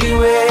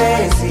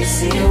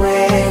 siwezi,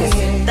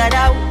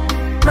 dharau,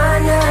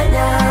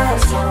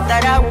 manyanyaso,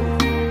 dharau,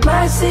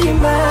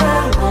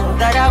 masimango,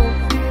 dharau,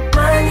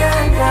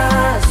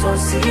 manyanyaso,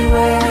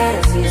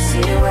 siwezi.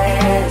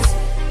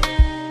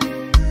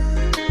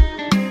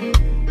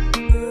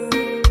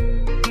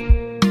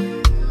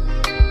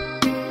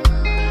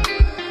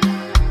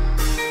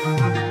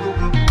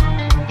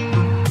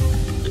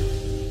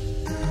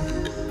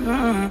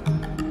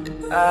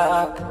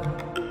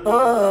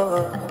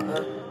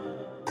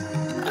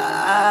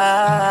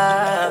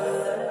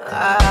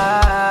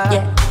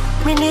 Yeah.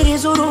 Mimi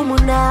nilizurumu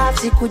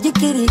nafsi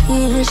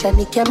kujikirihisha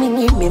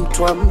nikiamini mimi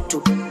mtu wa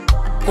mtu,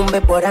 kumbe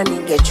bora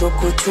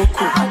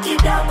ningechukuchuku,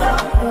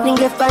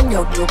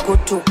 ningefanya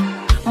utukutu.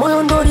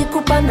 Moyo ndo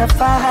ulikupa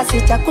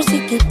nafasi cha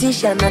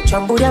kusikitisha na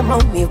chambulia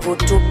maumivu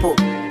tupu.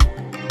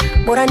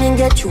 Bora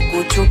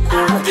ningechukuchuku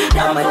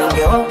ama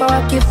ningeomba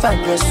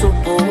wakifanye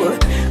supu.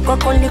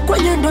 Kwako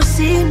nikwenye ndo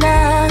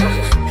sina,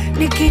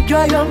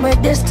 nikijua you're my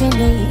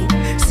destiny,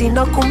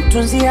 sina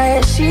kumtunzia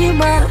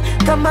heshima.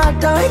 Kama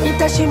hata wewe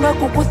nitashindwa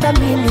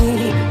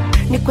kukuthamini,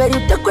 ni kweli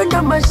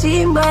utakwenda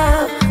mazima,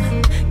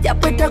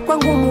 japo itakuwa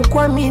ngumu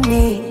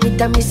kuamini.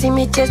 Nitamisi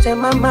michezo ya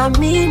Mama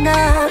Amina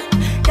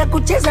ya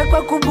kucheza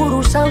kwa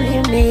kuburusa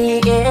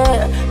ulimi,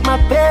 yeah.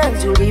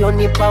 Mapenzi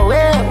ulionipa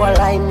wewe,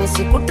 walai mimi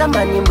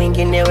sikutamani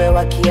mwingine wewe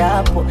wa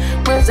kiapo.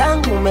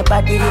 Mwenzangu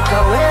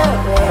umebadilika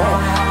wewe,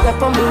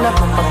 japo mimi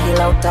nakupa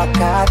kila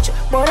utakacho.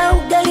 Bora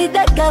ugali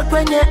dagaa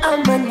kwenye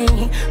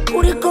amani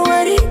kuliko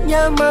wali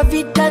nyama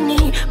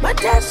vitani,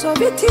 mateso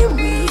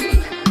vitimbi,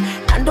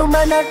 na ndo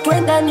maana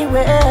twenda ni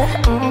wewe.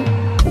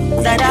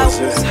 Dharau,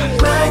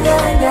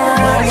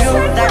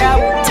 manyanyaso,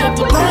 dharau,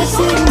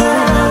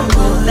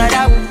 masimango,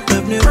 dharau,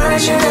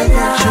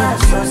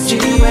 manyanyaso,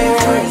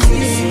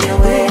 siwezi,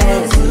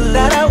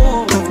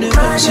 dharau,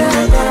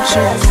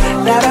 manyanyaso,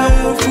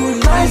 dharau,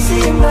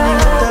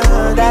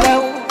 masimango,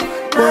 dharau,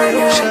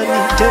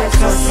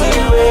 manyanyaso,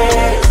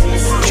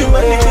 siwezi. Chuma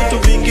ni vitu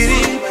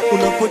vingiri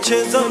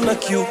unapocheza na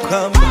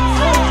kiukamba.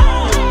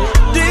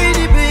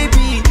 Daily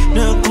baby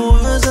na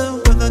kuwaza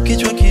mpaka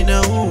kichwa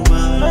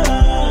kinauma.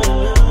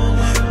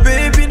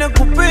 Baby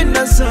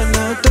nakupenda sana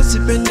hata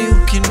sipendi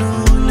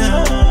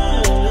ukinuna.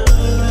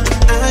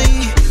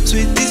 Ai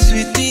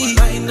sweetie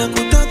ai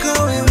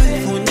nakutaka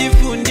wewe fundi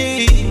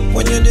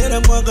kwenye dera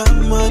mwaga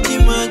maji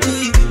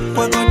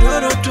kwa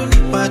godoro tu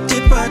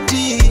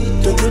nipate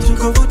toto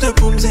tukavuta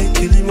pumzi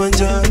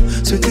Kilimanjaro.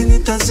 Sweetie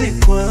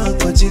nitazikwa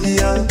kwa ajili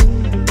yako.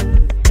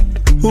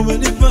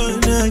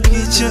 Umenifanya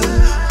kicha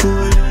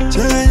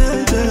chanya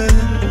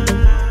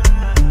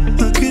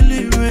akili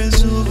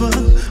imezuba,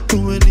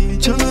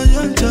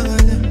 umenichanganya.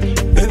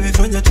 Baby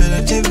fanya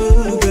taratibu,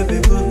 baby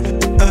boo,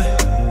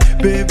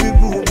 baby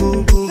boo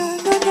boo boo.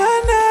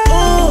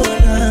 Oh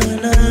na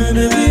na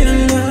na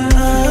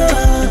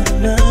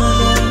na,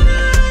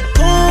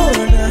 oh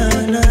na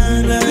na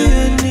na, I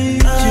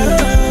need you.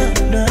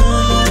 Na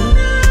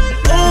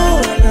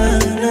oh na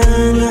na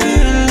na,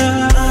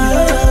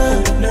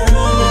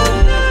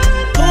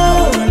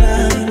 oh na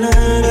na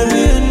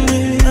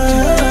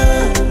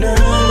na,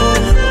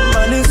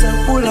 maliza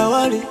kula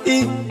wali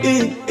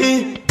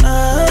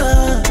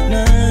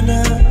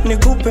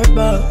nikupe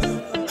ba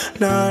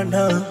na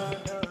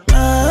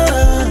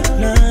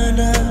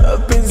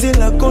penzi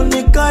lako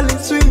ni kali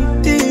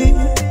sweetie,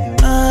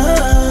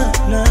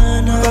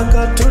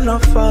 mpaka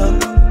tunafaa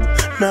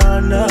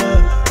na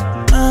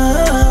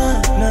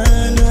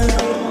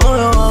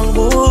moyo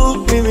wangu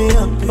mimi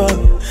hapa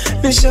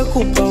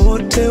nishakupa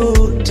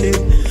wote,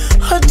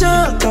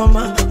 hata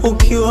kama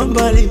ukiwa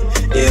mbali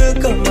iwe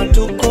kama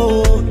tuko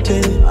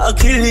wote.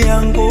 Akili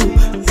yangu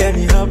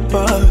yani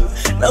hapa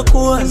na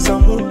kuwaza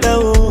muda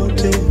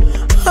wote,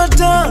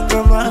 hata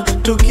kama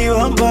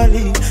tukiwa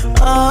mbali.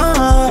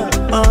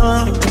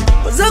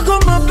 Zako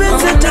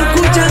mapenzi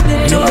takuja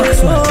nitoe,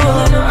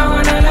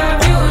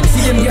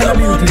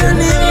 kama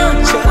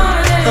utaniacha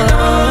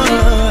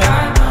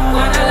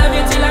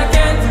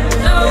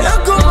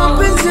yako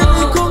mapenzi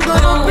nikonga,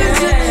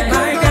 mapenzi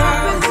nikonga.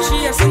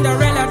 She a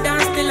Cinderella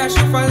dance till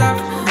she fall off.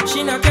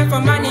 She not care for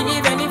money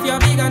even if you're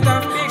big and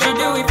tough. She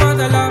do it for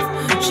the love.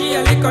 She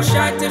a liquor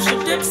shot till she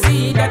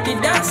tipsy, that the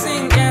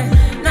dancing, yeah.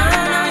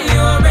 Nah, you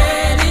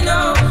already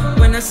know.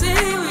 When I see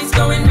you, it's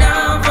going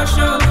down for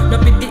sure. No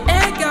pick the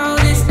egg girl,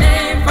 this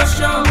name for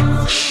sure.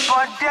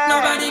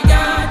 Nobody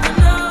got to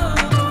know.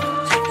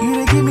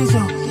 You dey give me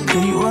some,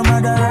 then you are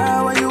mother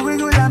when you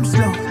wiggle I'm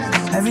slow.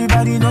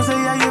 Everybody knows say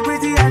yeah you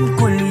pretty and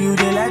cool. You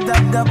dey like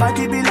that girl. your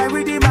body be like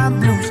rhythm and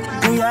blues.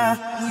 Yeah,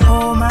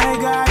 oh my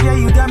God, yeah,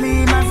 you got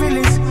me in my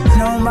feelings.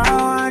 Number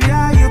one,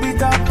 yeah, you be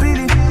top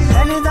billing.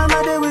 Anytime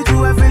I day with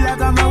you, I feel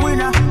like I'm a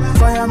winner.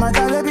 For your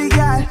mother, baby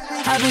girl,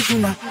 I be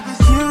sinner.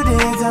 You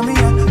did tell me,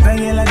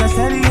 bang it like a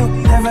stereo.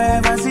 Never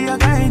ever see a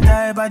kind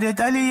type, but they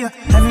tell you.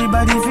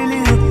 Everybody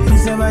feeling you, you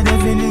say but they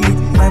feeling you.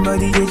 My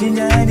body they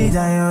ginger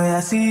anytime I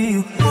see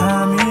you.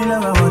 I'm in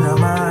love, I wanna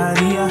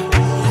Maria.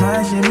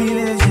 My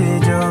shemile say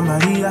Joe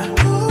Maria.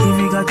 If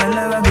you got a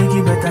love, I make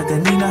it better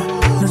than Nina.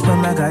 No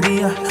spend my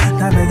career,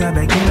 not beg a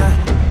beginner.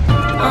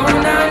 Oh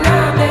na na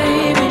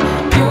baby,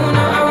 you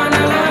know I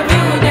wanna love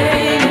you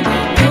daily.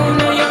 You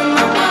know you're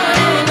my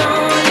one and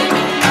only.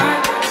 I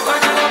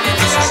wanna love you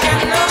till I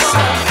can't no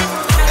more.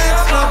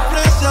 Extra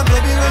pressure,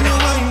 baby, when you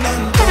wind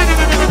and go.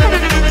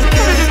 You're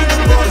killing the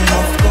boy,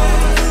 of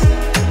course.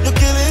 You're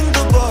killing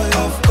the boy,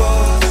 of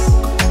course.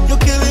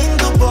 You're killing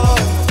the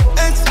boy.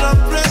 Extra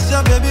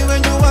pressure, baby,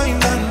 when you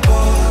wind and go.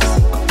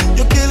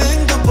 You're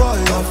killing the boy,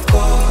 of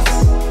course.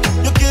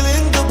 You're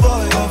killing the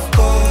boy, of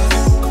course.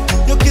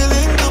 You're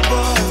killing the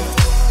boy.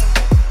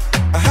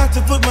 I had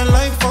to put my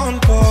life on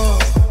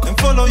pause and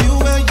follow you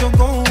where you're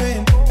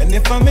going. And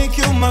if I make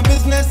you my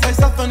business, I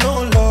suffer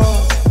no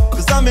loss.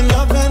 Cause I'm in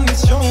love and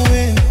it's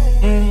showing.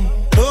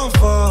 No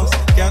force,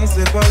 can't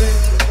separate.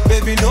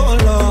 Baby, no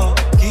law,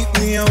 keep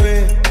me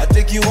away. I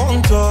take you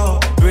on tour.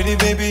 Pretty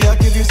baby, I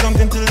give you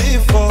something to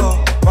live for.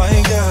 My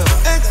girl,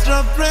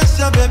 extra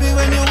pressure, baby,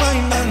 when you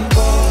wind and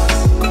pause.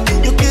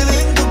 You're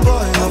killing the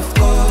boy, of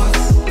course.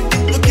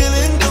 You're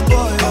killing the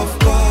boy, of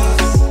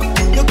course.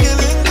 You're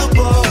killing the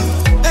boy.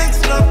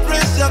 Extra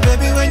pressure,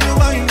 baby, when you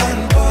wind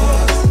and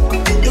pause.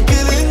 You're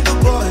killing the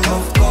boy,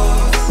 of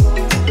course.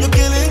 You're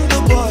killing the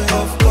boy,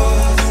 of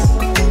course.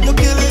 You're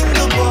killing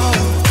the boy.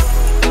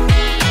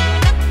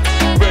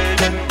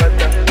 Bread and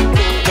butter,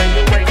 when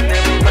you wine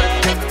them man,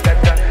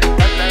 dada.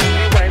 And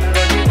we wine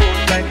on the boat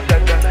like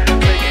dada,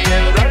 reggae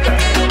and ragga.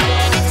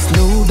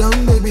 Slow down,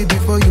 baby,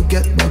 before you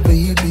get my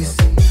babies.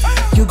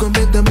 You gon'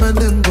 make the man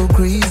them go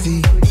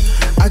crazy.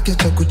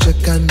 Akiacha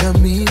kucheka na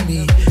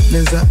mimi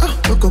neza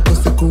wako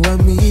kose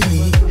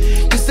kuamini.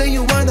 You say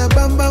you wanna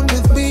bam bam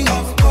with me.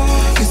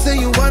 You say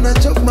you wanna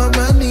chop my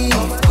money.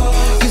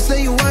 You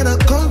say you wanna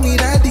call me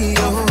daddy.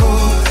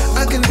 Oh,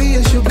 I can be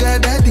a sugar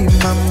daddy,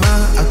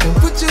 mama. I can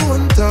put you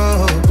on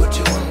top. I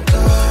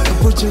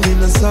put you in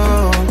a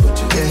song.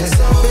 Yeah,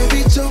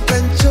 baby, chop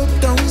and chop,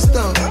 don't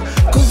stop.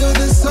 Cause you're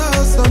the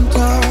sauce on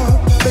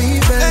top, baby.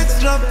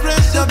 Extra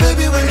pressure,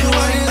 baby, when you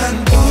wine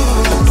and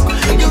pause.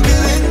 You're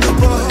killing the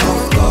boy,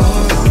 of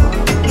course.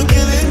 You're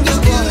killing the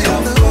boy,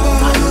 of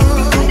course.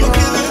 You're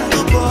killing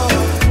the boy.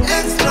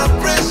 Extra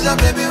pressure,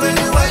 baby, when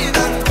you wine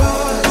and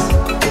pause.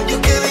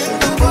 You're killing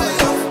the boy,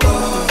 of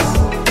course.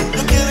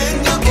 You're killing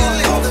the boy,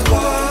 of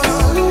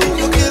course.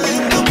 You're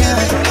killing the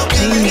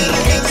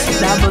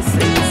Double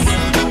six.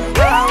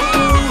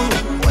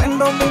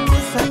 Wendo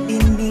mekusa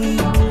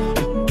ini.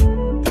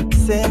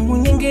 Sehemu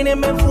nyingine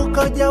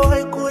mevuka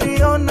hujawahi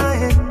kuriona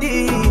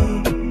eti.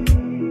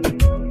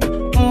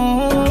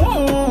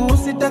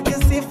 Usitake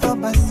sifa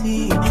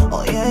basi.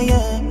 Oh yeah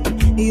yeah.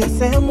 Iyo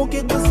sehemu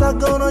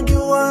kikusaga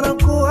unajua na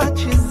kuwa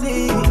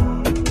chizi.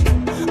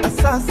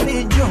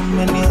 Asasi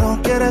jume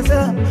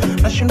nirokereza.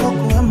 Nashindwa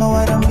kuwema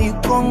wala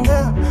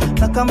mikonga.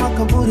 Na kama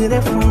kaburi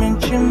refu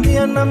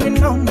menchimbia na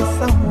minona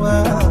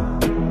sawa.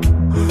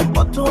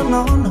 Watu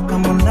wanaona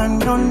kama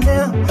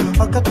unanionea,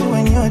 wakati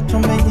wenyewe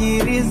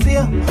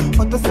tumejirizia.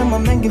 Watasema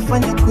mengi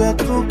fanya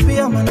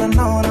kuyatupia, maana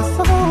naona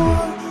sawa.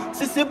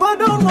 Sisi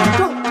bado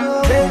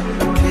unatoka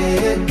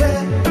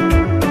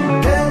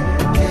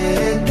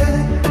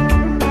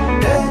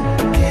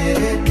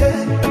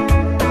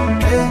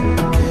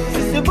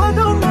sisi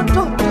bado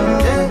unatoka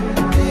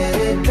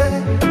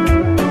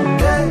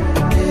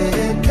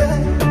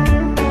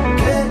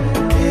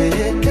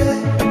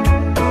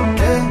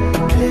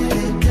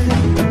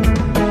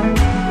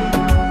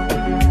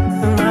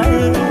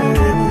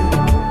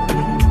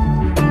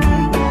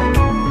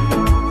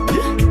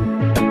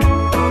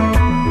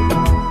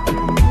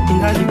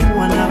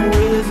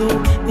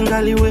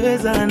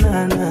ningaliweza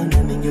na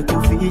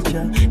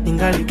ningekuficha,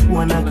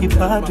 ningalikuwa na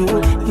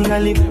kipato,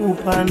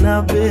 ningalikupa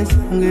na pesa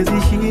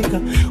ungezishika.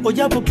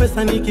 Ojapo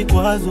pesa ni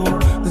kikwazo,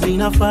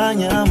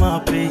 zinafanya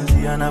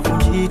mapenzi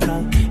yanavunjika,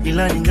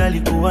 ila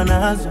ningalikuwa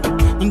nazo,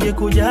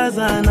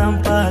 ningekujaza na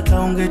mpaka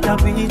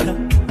ungetapika.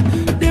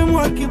 Demu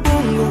wa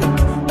kibongo,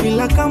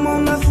 ila kama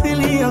una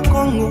asili ya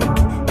Kongo,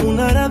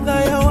 una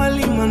ladha ya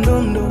wali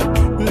mandondo,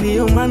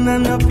 ndiyo maana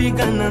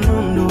napiga na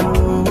nondo.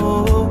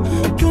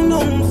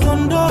 Tuno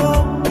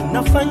msondo,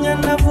 nafanya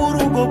na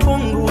vurugo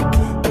bongo,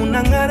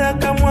 unangara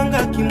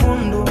kamwanga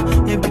kimondo,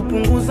 hebu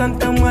punguza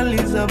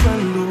nitamaliza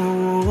bando.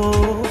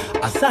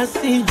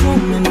 Asasi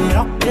jume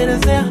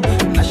nirokerezea,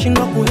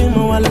 nashindwa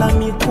kuhema wala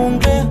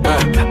mikunge.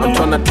 I'm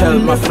tryna tell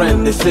my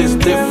friend this is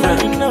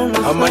different.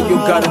 Man, you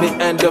got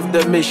the end of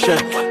the mission.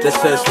 They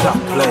say stop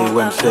playing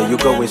when say you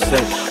go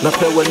insane. Na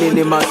play when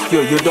in my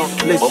skill, you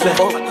don't listen.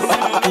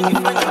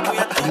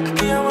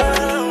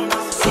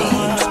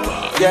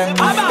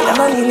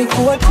 Kama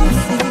nilikuwa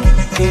tipsy,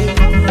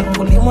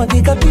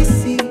 ulimwagika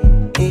pisi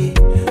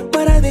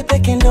maradhi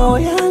peke ndo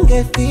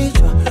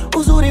yangefichwa,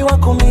 uzuri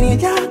wako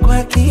umenijaa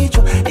kwa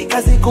kichwa,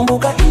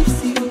 nikazikumbuka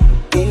ipsi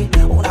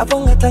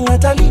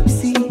unavongatangata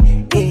lipsi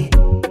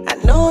I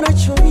know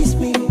that you miss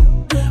me,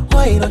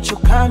 why don't you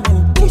come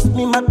and kiss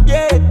me my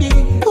baby.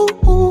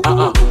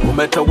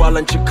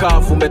 Umetawala nchi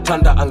kavu,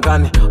 umetanda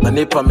angani,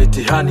 unanipa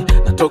mitihani,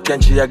 natokea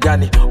njia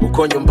gani?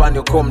 Uko nyumbani,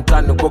 uko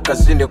mtani, uko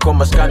kazini, uko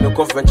maskani,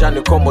 uko venjani,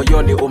 uko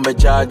moyoni,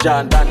 umejaa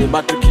ndani,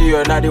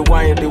 matukio na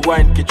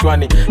rewind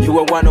kichwani. You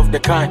are one of the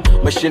kind,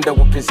 umeshinda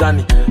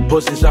upinzani,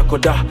 pozi zako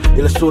da,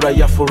 ile sura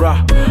ya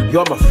furaha.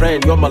 You're my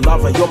friend, you're my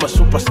lover, you're my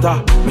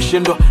superstar.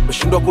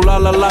 Meshindwa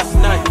kulala last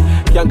night,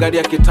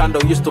 kiangalia kitanda,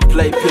 used to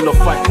play pillow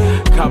fight.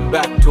 Come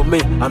back to me,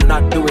 I'm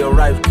not doing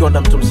right.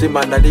 Kiona mtu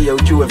mzima analia,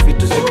 ujue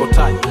vitu ziko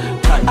tight.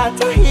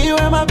 Hata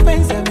hiwe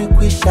mapenzi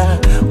yamekwisha,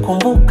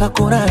 kumbuka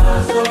kuna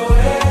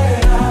mazoea.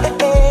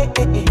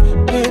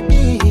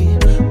 Baby,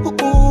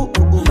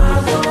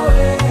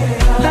 mazoea.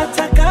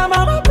 Hata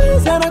kama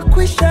mapenzi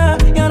yanakwisha,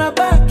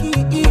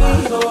 yanabaki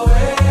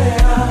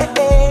mazoea.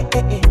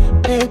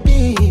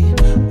 Baby,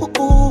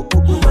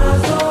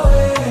 mazoea.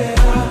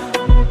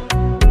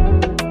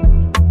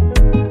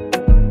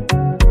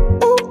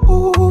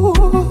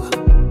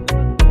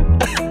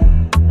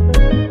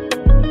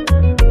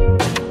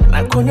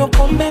 Nakunywa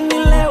pombe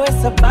nilewe,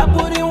 sababu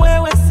ni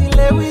wewe,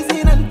 silewi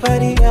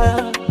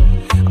zinaniparia.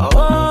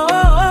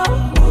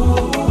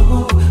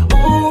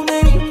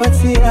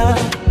 Umenipatia,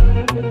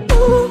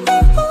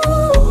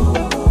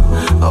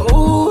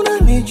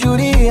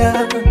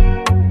 unanijulia.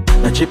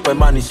 Najipa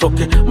imani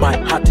soke, my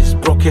heart is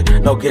broken.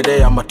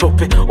 Naogelea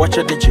matope,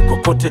 wacha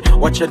nijikokote,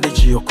 wacha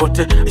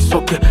nijiokote. It's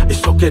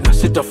okay, na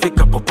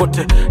sitafika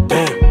popote.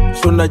 Damn,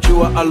 so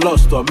najua I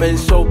lost, I'm in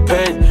so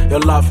pain. Your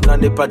love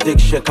nanipa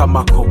addiction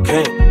kama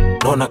cocaine.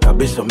 Nona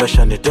kabisa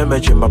umesha ni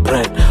damage in my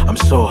brain. I'm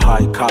so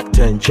high,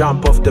 captain,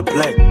 jump off the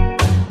plane.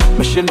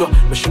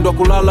 Meshindwa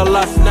kulala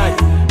last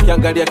night,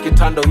 kiangalia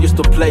kitanda, used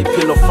to play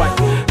pillow fight.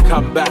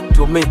 Come back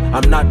to me,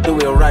 I'm not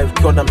doing right.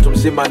 Kiona mtu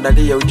mzima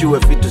analia, ujue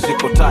vitu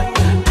ziko tight.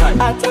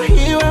 Hata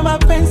hiwe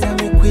mapenzi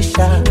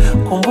yamekwisha,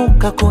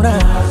 kumbuka kuna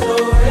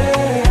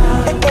mazoea.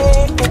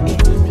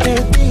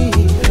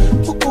 Baby,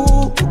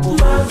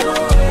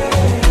 mazoea.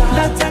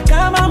 Hata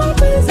kama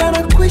mapenzi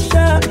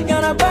yanakwisha,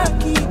 yanabaki.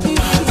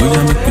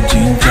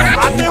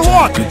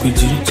 Make we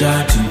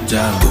ginger.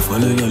 Go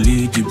follow your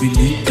lead, you be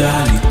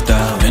leader.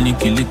 When you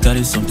kill it,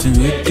 carry something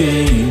with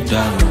you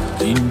down.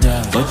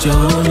 Ginger, but your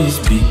own is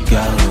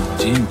bigger.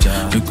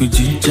 Ginger, make we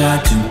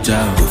ginger.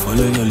 Go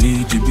follow your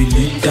lead, you be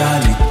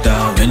leader.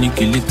 When you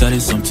kill it, carry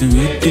something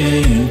with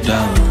you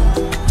down.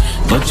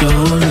 But your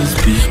own is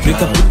bigger.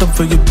 Make a put up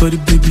for your body,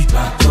 baby.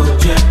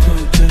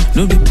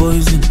 No be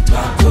poison.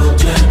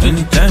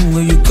 Anytime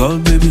when you call,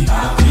 baby.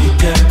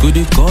 Could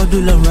you call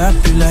to the rap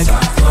you like?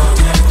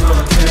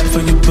 For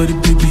your body,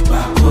 baby.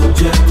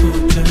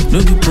 No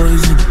be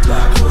poison.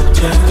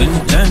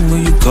 Anytime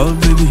when you call,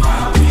 baby.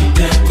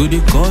 Could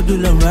you call to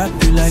the rap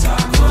you like?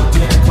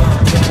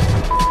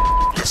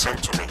 Listen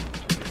to me.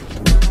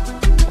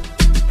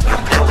 You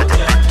play with the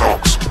big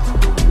dogs.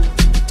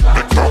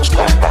 Big dogs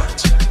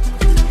combines.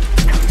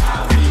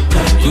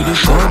 Could you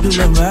call to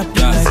the rap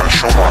you like?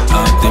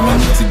 Tell me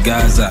what the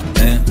guys are,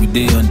 we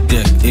day on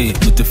deck,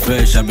 with the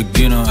fresh, I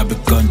begin on, I be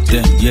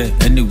content, yeah.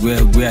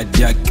 Anywhere where I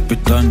dare, keep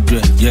it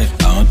 100, yeah.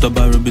 I want to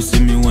buy Ruby, see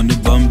me when the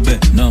bomb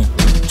back, no.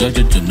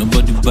 Judge to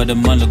nobody but the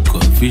Malaco.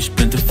 Fish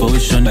plentiful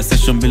ocean, my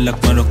session be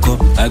like Morocco.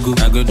 I go,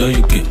 do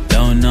you get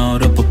down now,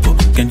 up.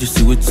 Can't you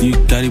see what you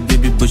carry,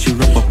 baby, but you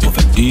rock up. If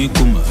I do you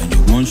come and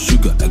you want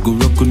sugar, I go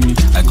rock on me.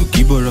 I go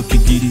keep a rocky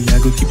giddy, I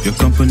go keep your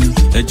company.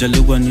 Edge a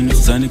one in the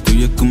sun, go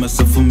you come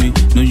myself for me.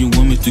 No, you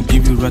want me to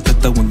give you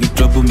ratata when you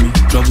trouble me.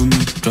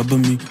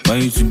 Why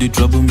you should they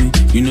trouble me?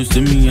 You know,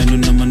 see me, I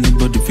don't know my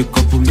nobody if you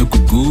couple me.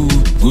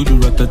 Good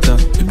ratata,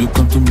 if you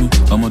come to me,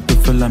 I'm a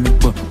tough fella, me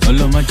pop. All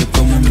of my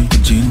come with me.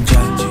 Ginger,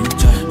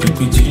 make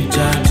me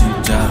ginger.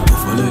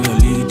 Follow your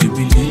lead, you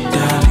be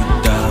leader.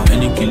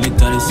 Any kill it,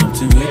 there is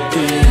something with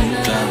it.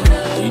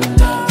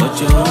 But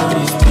your heart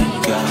is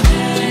bigger.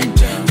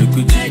 Make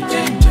me ginger.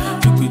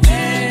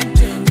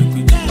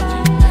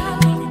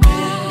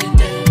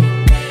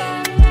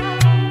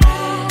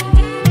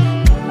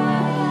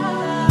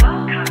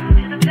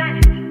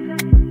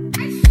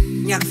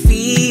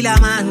 Fila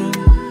man,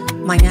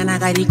 mañana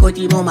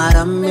garikoti mo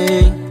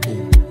marame.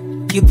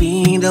 You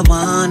be the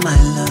one, my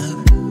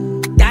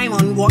love.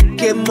 Diamond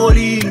walking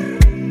molly,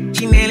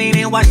 Chinelli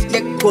ne wash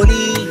the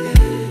coli.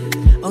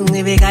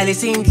 Only vegale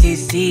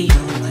simplicity,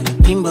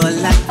 bimbo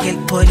like el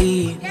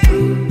poli.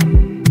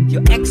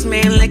 Your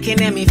ex-man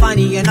looking at me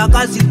funny and I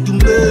cause it to me.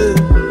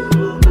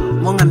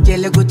 Mong I'm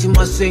jelly go to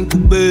my sink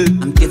I'm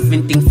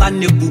different thing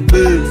funny boo.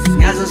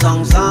 Nyazo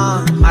song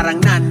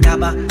marang nanda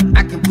ba.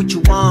 I can put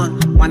you on.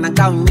 Wanna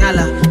go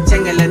nyala,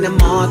 tangle in the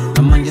mouth.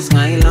 I'm on just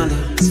my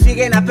London.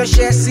 Speaking up a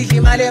share, see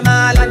him all in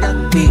my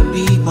London.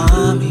 Baby,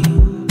 want me.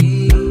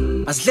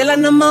 Mas lila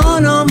na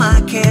mono,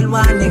 ma kel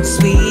wa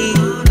next week.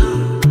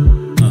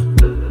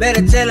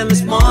 Better tell him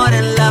it's more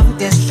than love.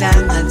 This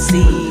time I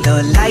see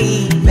your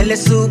light. Belle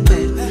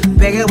super.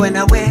 Bigger when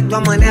I wait,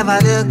 don't never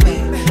look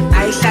back.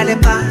 I shot it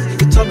by,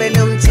 you told me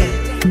them tech.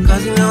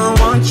 Cause you know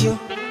I want you.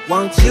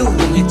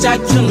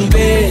 Ngithathunge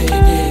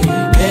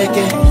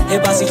beke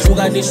ebasi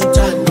hlukanisa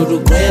uthando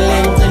luqwele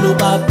ngicela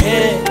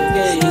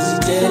ubapheke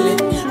izitele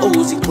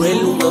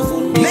ozigcwele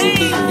ungavumi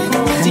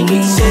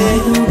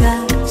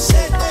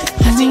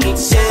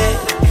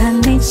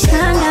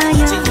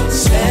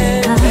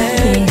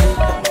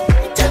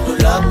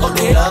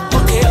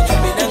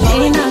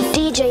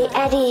DJ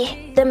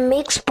Eddie, the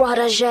mix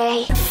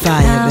protege.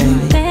 Fire,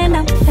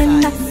 baby.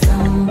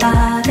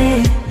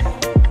 Somebody.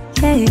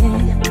 Hey,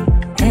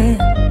 hey.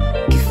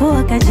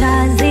 Kifua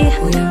kajazi,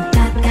 huyo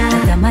mkaka.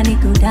 Natamani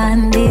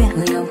kudandia,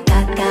 huyo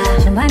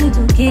mkaka. Shambani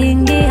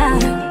tukiingia,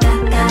 huyo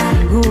mkaka.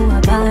 Mguu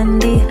wa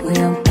bandi,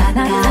 huyo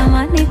mkaka.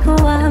 Natamani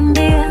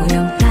kuambia,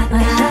 huyo mkaka.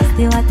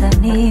 Mashasti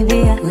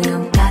watanibia, huyo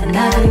mkaka.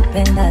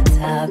 Navipenda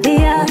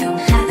tabia, huyo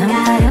mkaka. Na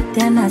mka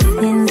yote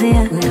nasinzia,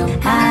 huyo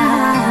mkaka.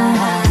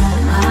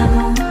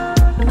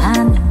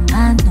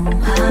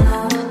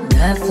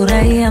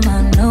 Nafurahia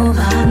mano,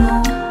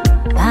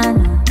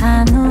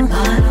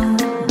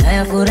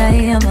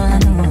 nafurahia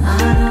mano,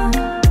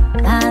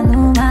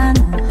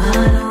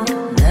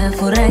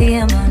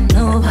 nafurahia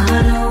mano,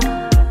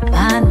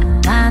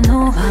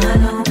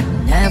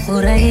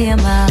 nafurahia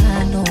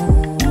mano.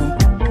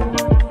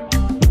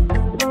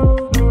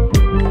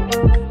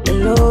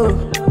 Hello,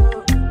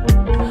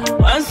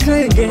 once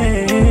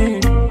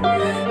again,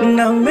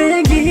 na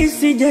mengi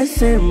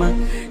sijasema,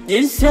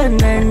 jinsi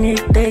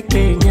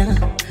ananitekenya,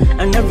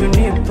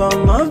 anavyonipa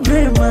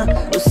mapema,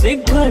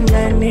 usiku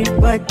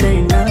ananipa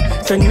tena.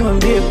 Sasa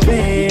niwaambie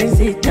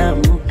penzi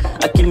tamu,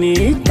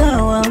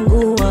 akiniita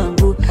wangu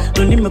wangu,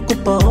 ndo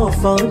nimekupa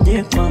ofa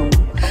uje kwangu.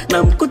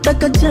 Na mkuta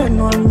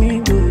kajanwa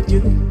miguu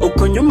juu,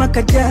 uko nyuma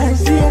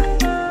kajazia,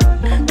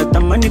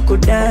 natamani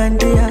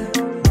kudandia,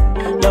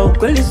 la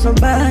ukweli so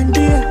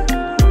bandia,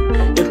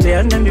 yote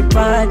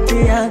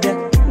ananipatiaga.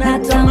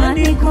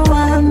 Natamani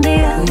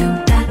kuambia, huyo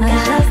mkaka.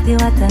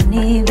 Mashasti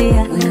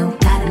watanibia, huyo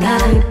mkaka.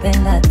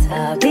 Navipenda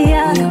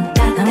tabia, huyo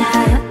mkaka. Na mka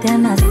yote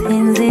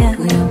nasinzia,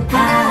 huyo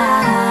mkaka.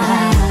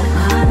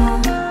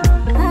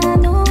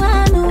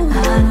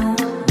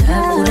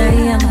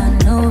 Nafurahia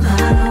mano,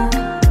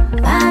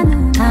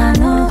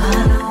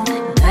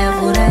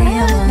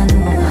 nafurahia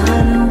mano,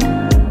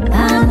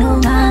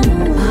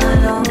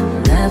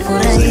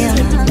 nafurahia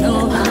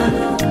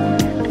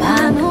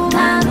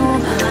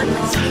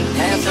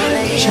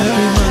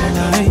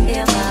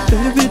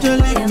baby,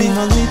 don't leave me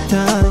all the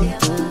time.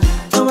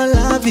 Our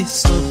love is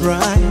so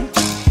bright,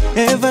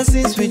 ever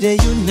since we dey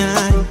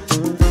unite.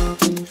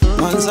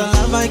 Once a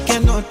love I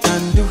cannot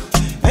undo.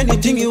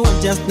 Anything you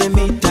want, just name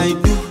it, I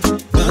do.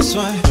 That's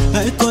why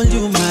I call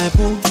you my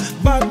boo.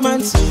 Bad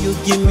man, so you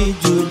give me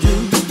juju.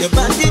 Your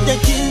body, they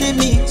killing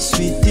me,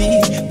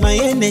 sweetie, my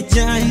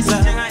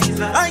energizer.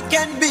 I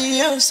can be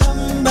your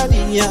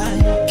somebody,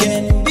 I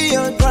can be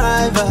your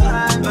driver.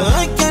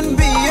 I can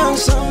be your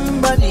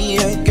somebody,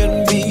 I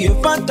can be your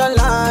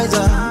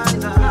fertilizer.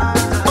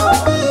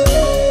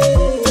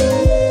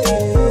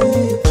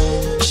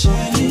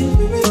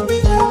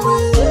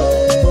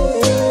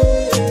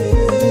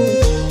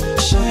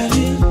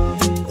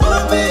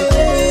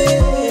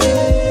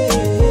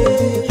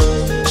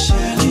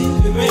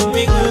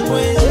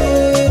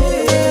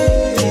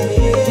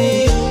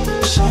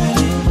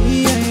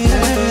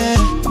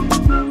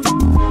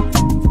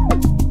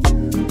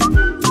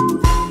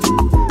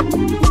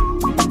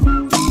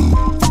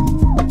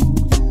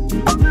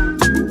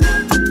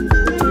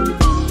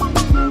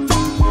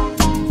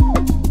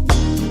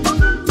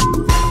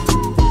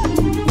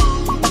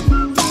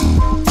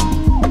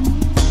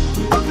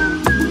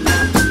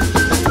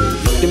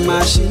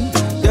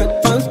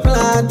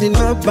 In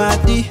my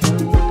body,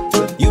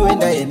 you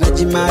and I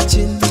energy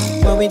matching.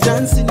 When we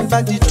dancing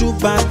body to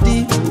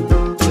body,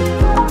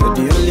 you're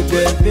the only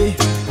baby.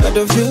 I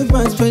don't feel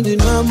bad spending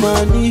my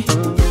money.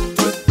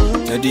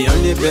 You're the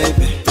only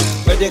baby,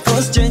 but the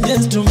cost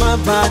changes to my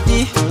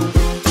body.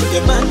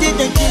 Your body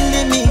they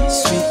killing me,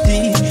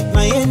 sweetie,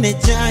 my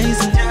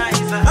energizer.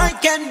 I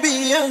can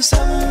be your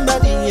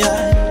somebody,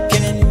 I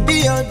can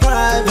be your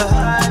driver.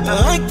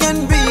 I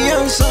can be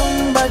your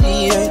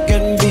somebody, I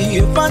can be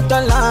your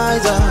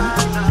fertilizer.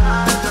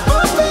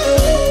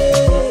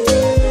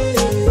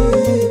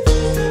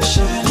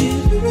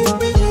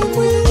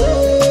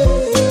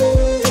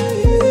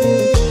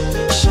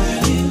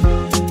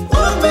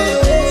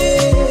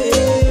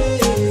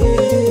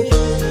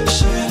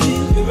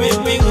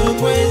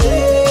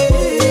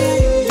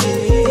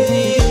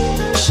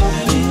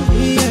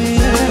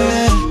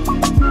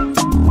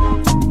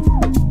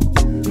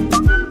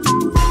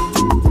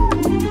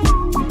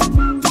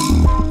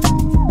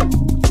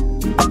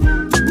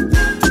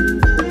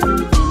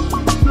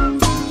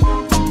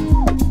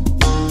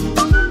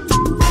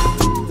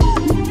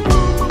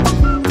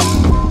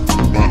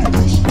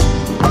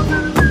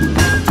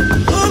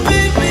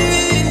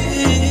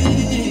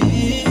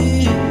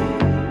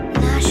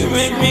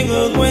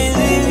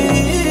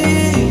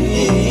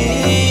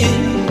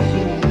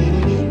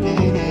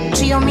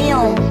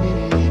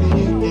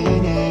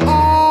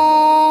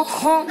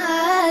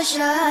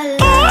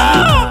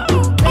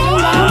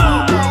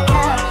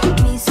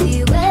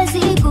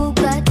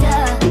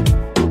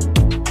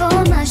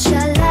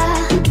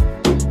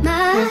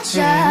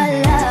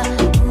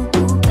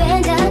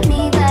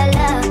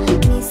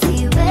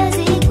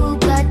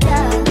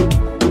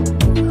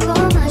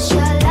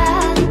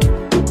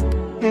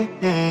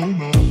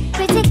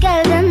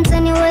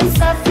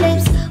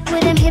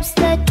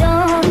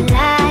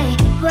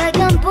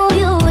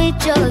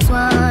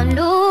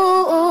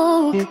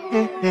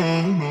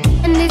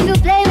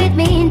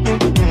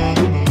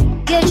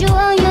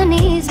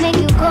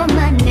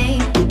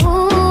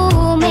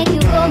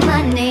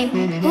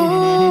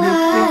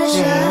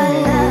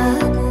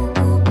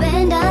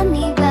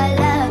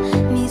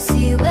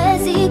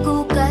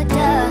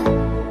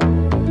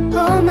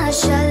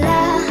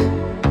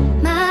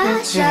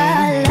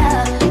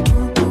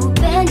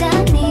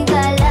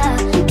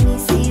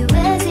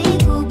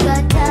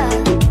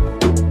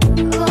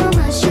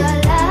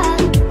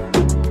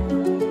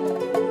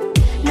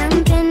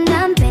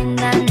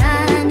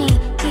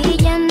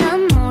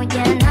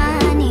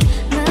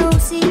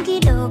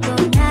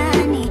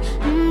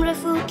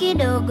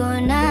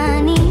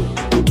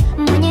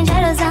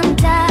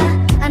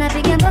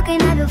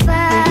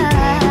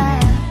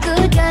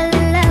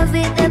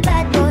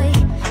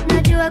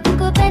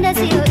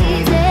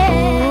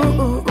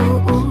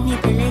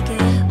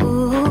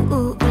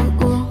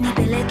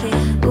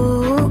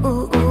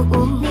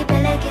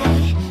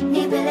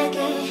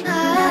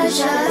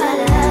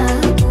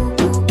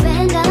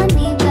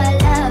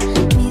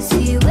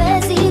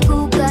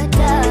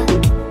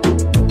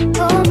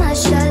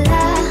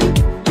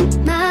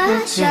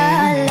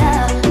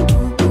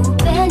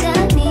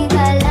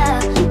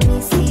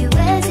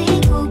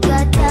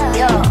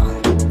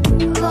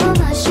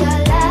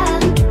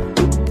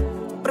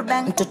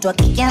 mtoto wa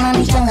kike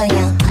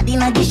ananichanganya hadi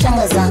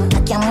najishangaza.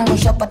 Haki ya Mungu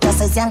shapata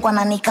size yangu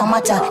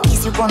ananikamata.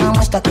 Kisi uko na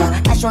mashtaka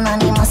nashona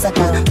ni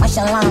masaka.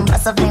 Mashallah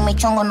mbasa vile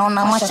michongo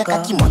naona mashaka.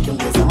 Kimo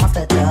kiongeza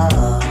mafuta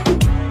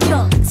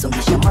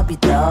songesha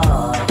mapita.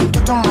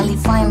 Mtoto mali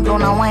fine blow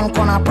na wine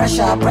kona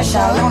pressure.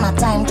 Leo na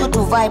time to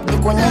vibe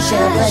nikuonyeshe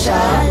pleasure.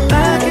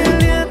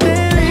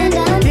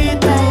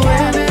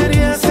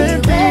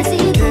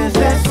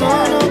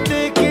 Solo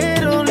te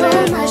quiero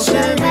lejos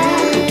de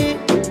mí.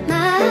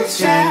 No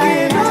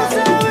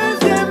sabes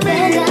de mí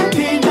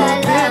y no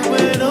te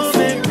puedo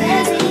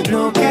mentir.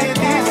 Lo que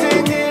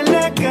dicen en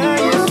la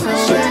calle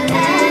sobre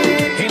mí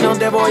y no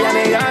te voy a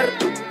negar.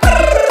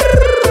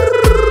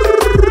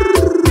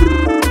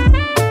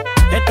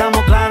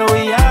 Estamos claros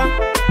y ya.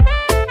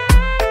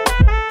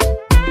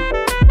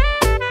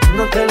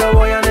 No te lo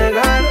voy a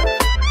negar.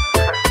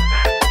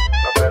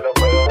 No te lo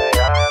puedo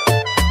negar.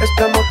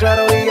 Estamos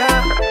claros y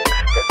ya.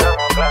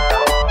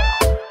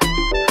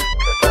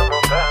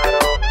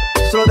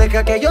 Solo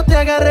deja que yo te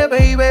agarre,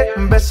 baby.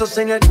 Besos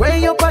en el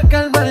cuello pa'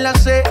 calmar la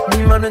sed.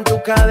 Mi mano en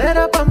tu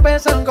cadera pa'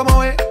 empezar, como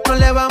ves. No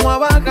le vamos a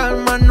bajar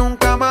más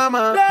nunca,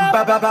 mamá.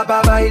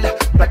 Baila,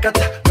 placata,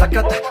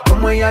 placata.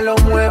 Como ella lo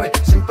mueve,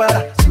 sin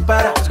parar, sin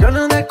parar. Las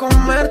ganas de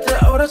comerte,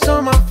 ahora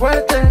son más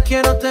fuertes.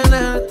 Quiero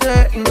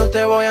tenerte y no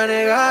te voy a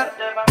negar.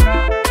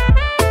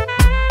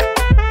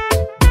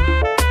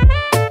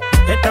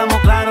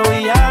 Estamos claros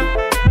y ya.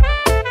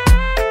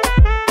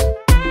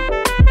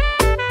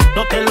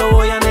 No te lo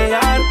voy a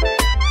negar.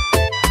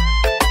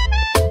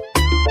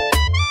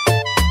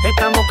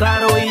 Estamos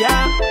claros y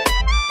ya.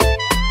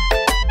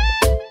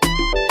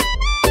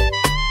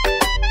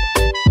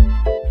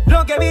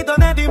 Lo que he visto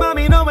de ti,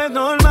 mami, no es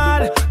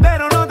normal.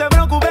 Pero no te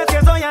preocupes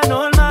que soy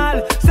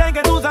anormal. Sé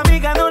que tus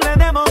amigas no les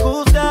debemos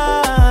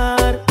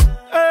gustar.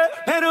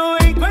 Pero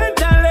ven,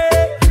 cuéntale,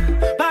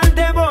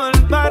 parte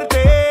por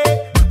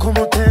parte.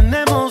 Como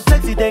tenemos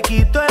sexy, te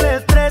quito el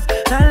estrés.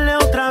 Dale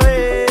otra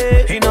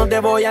vez y no te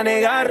voy a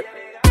negar.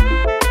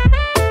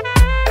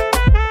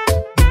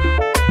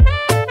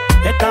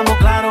 Estamos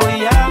claros y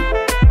ya.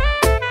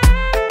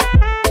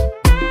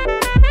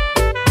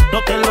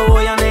 No te lo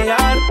voy a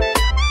negar.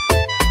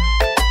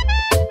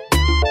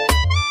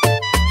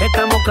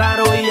 Estamos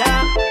claros y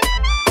ya.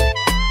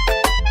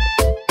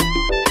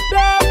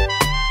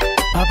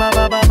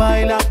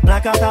 Baila,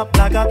 placata,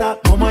 placata.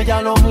 Como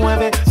ella lo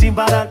mueve, sin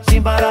parar,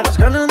 sin parar. Las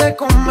ganas de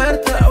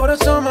comerte, ahora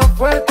son más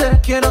fuertes.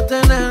 Quiero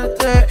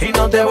tenerte y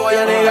no te voy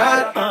a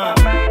negar.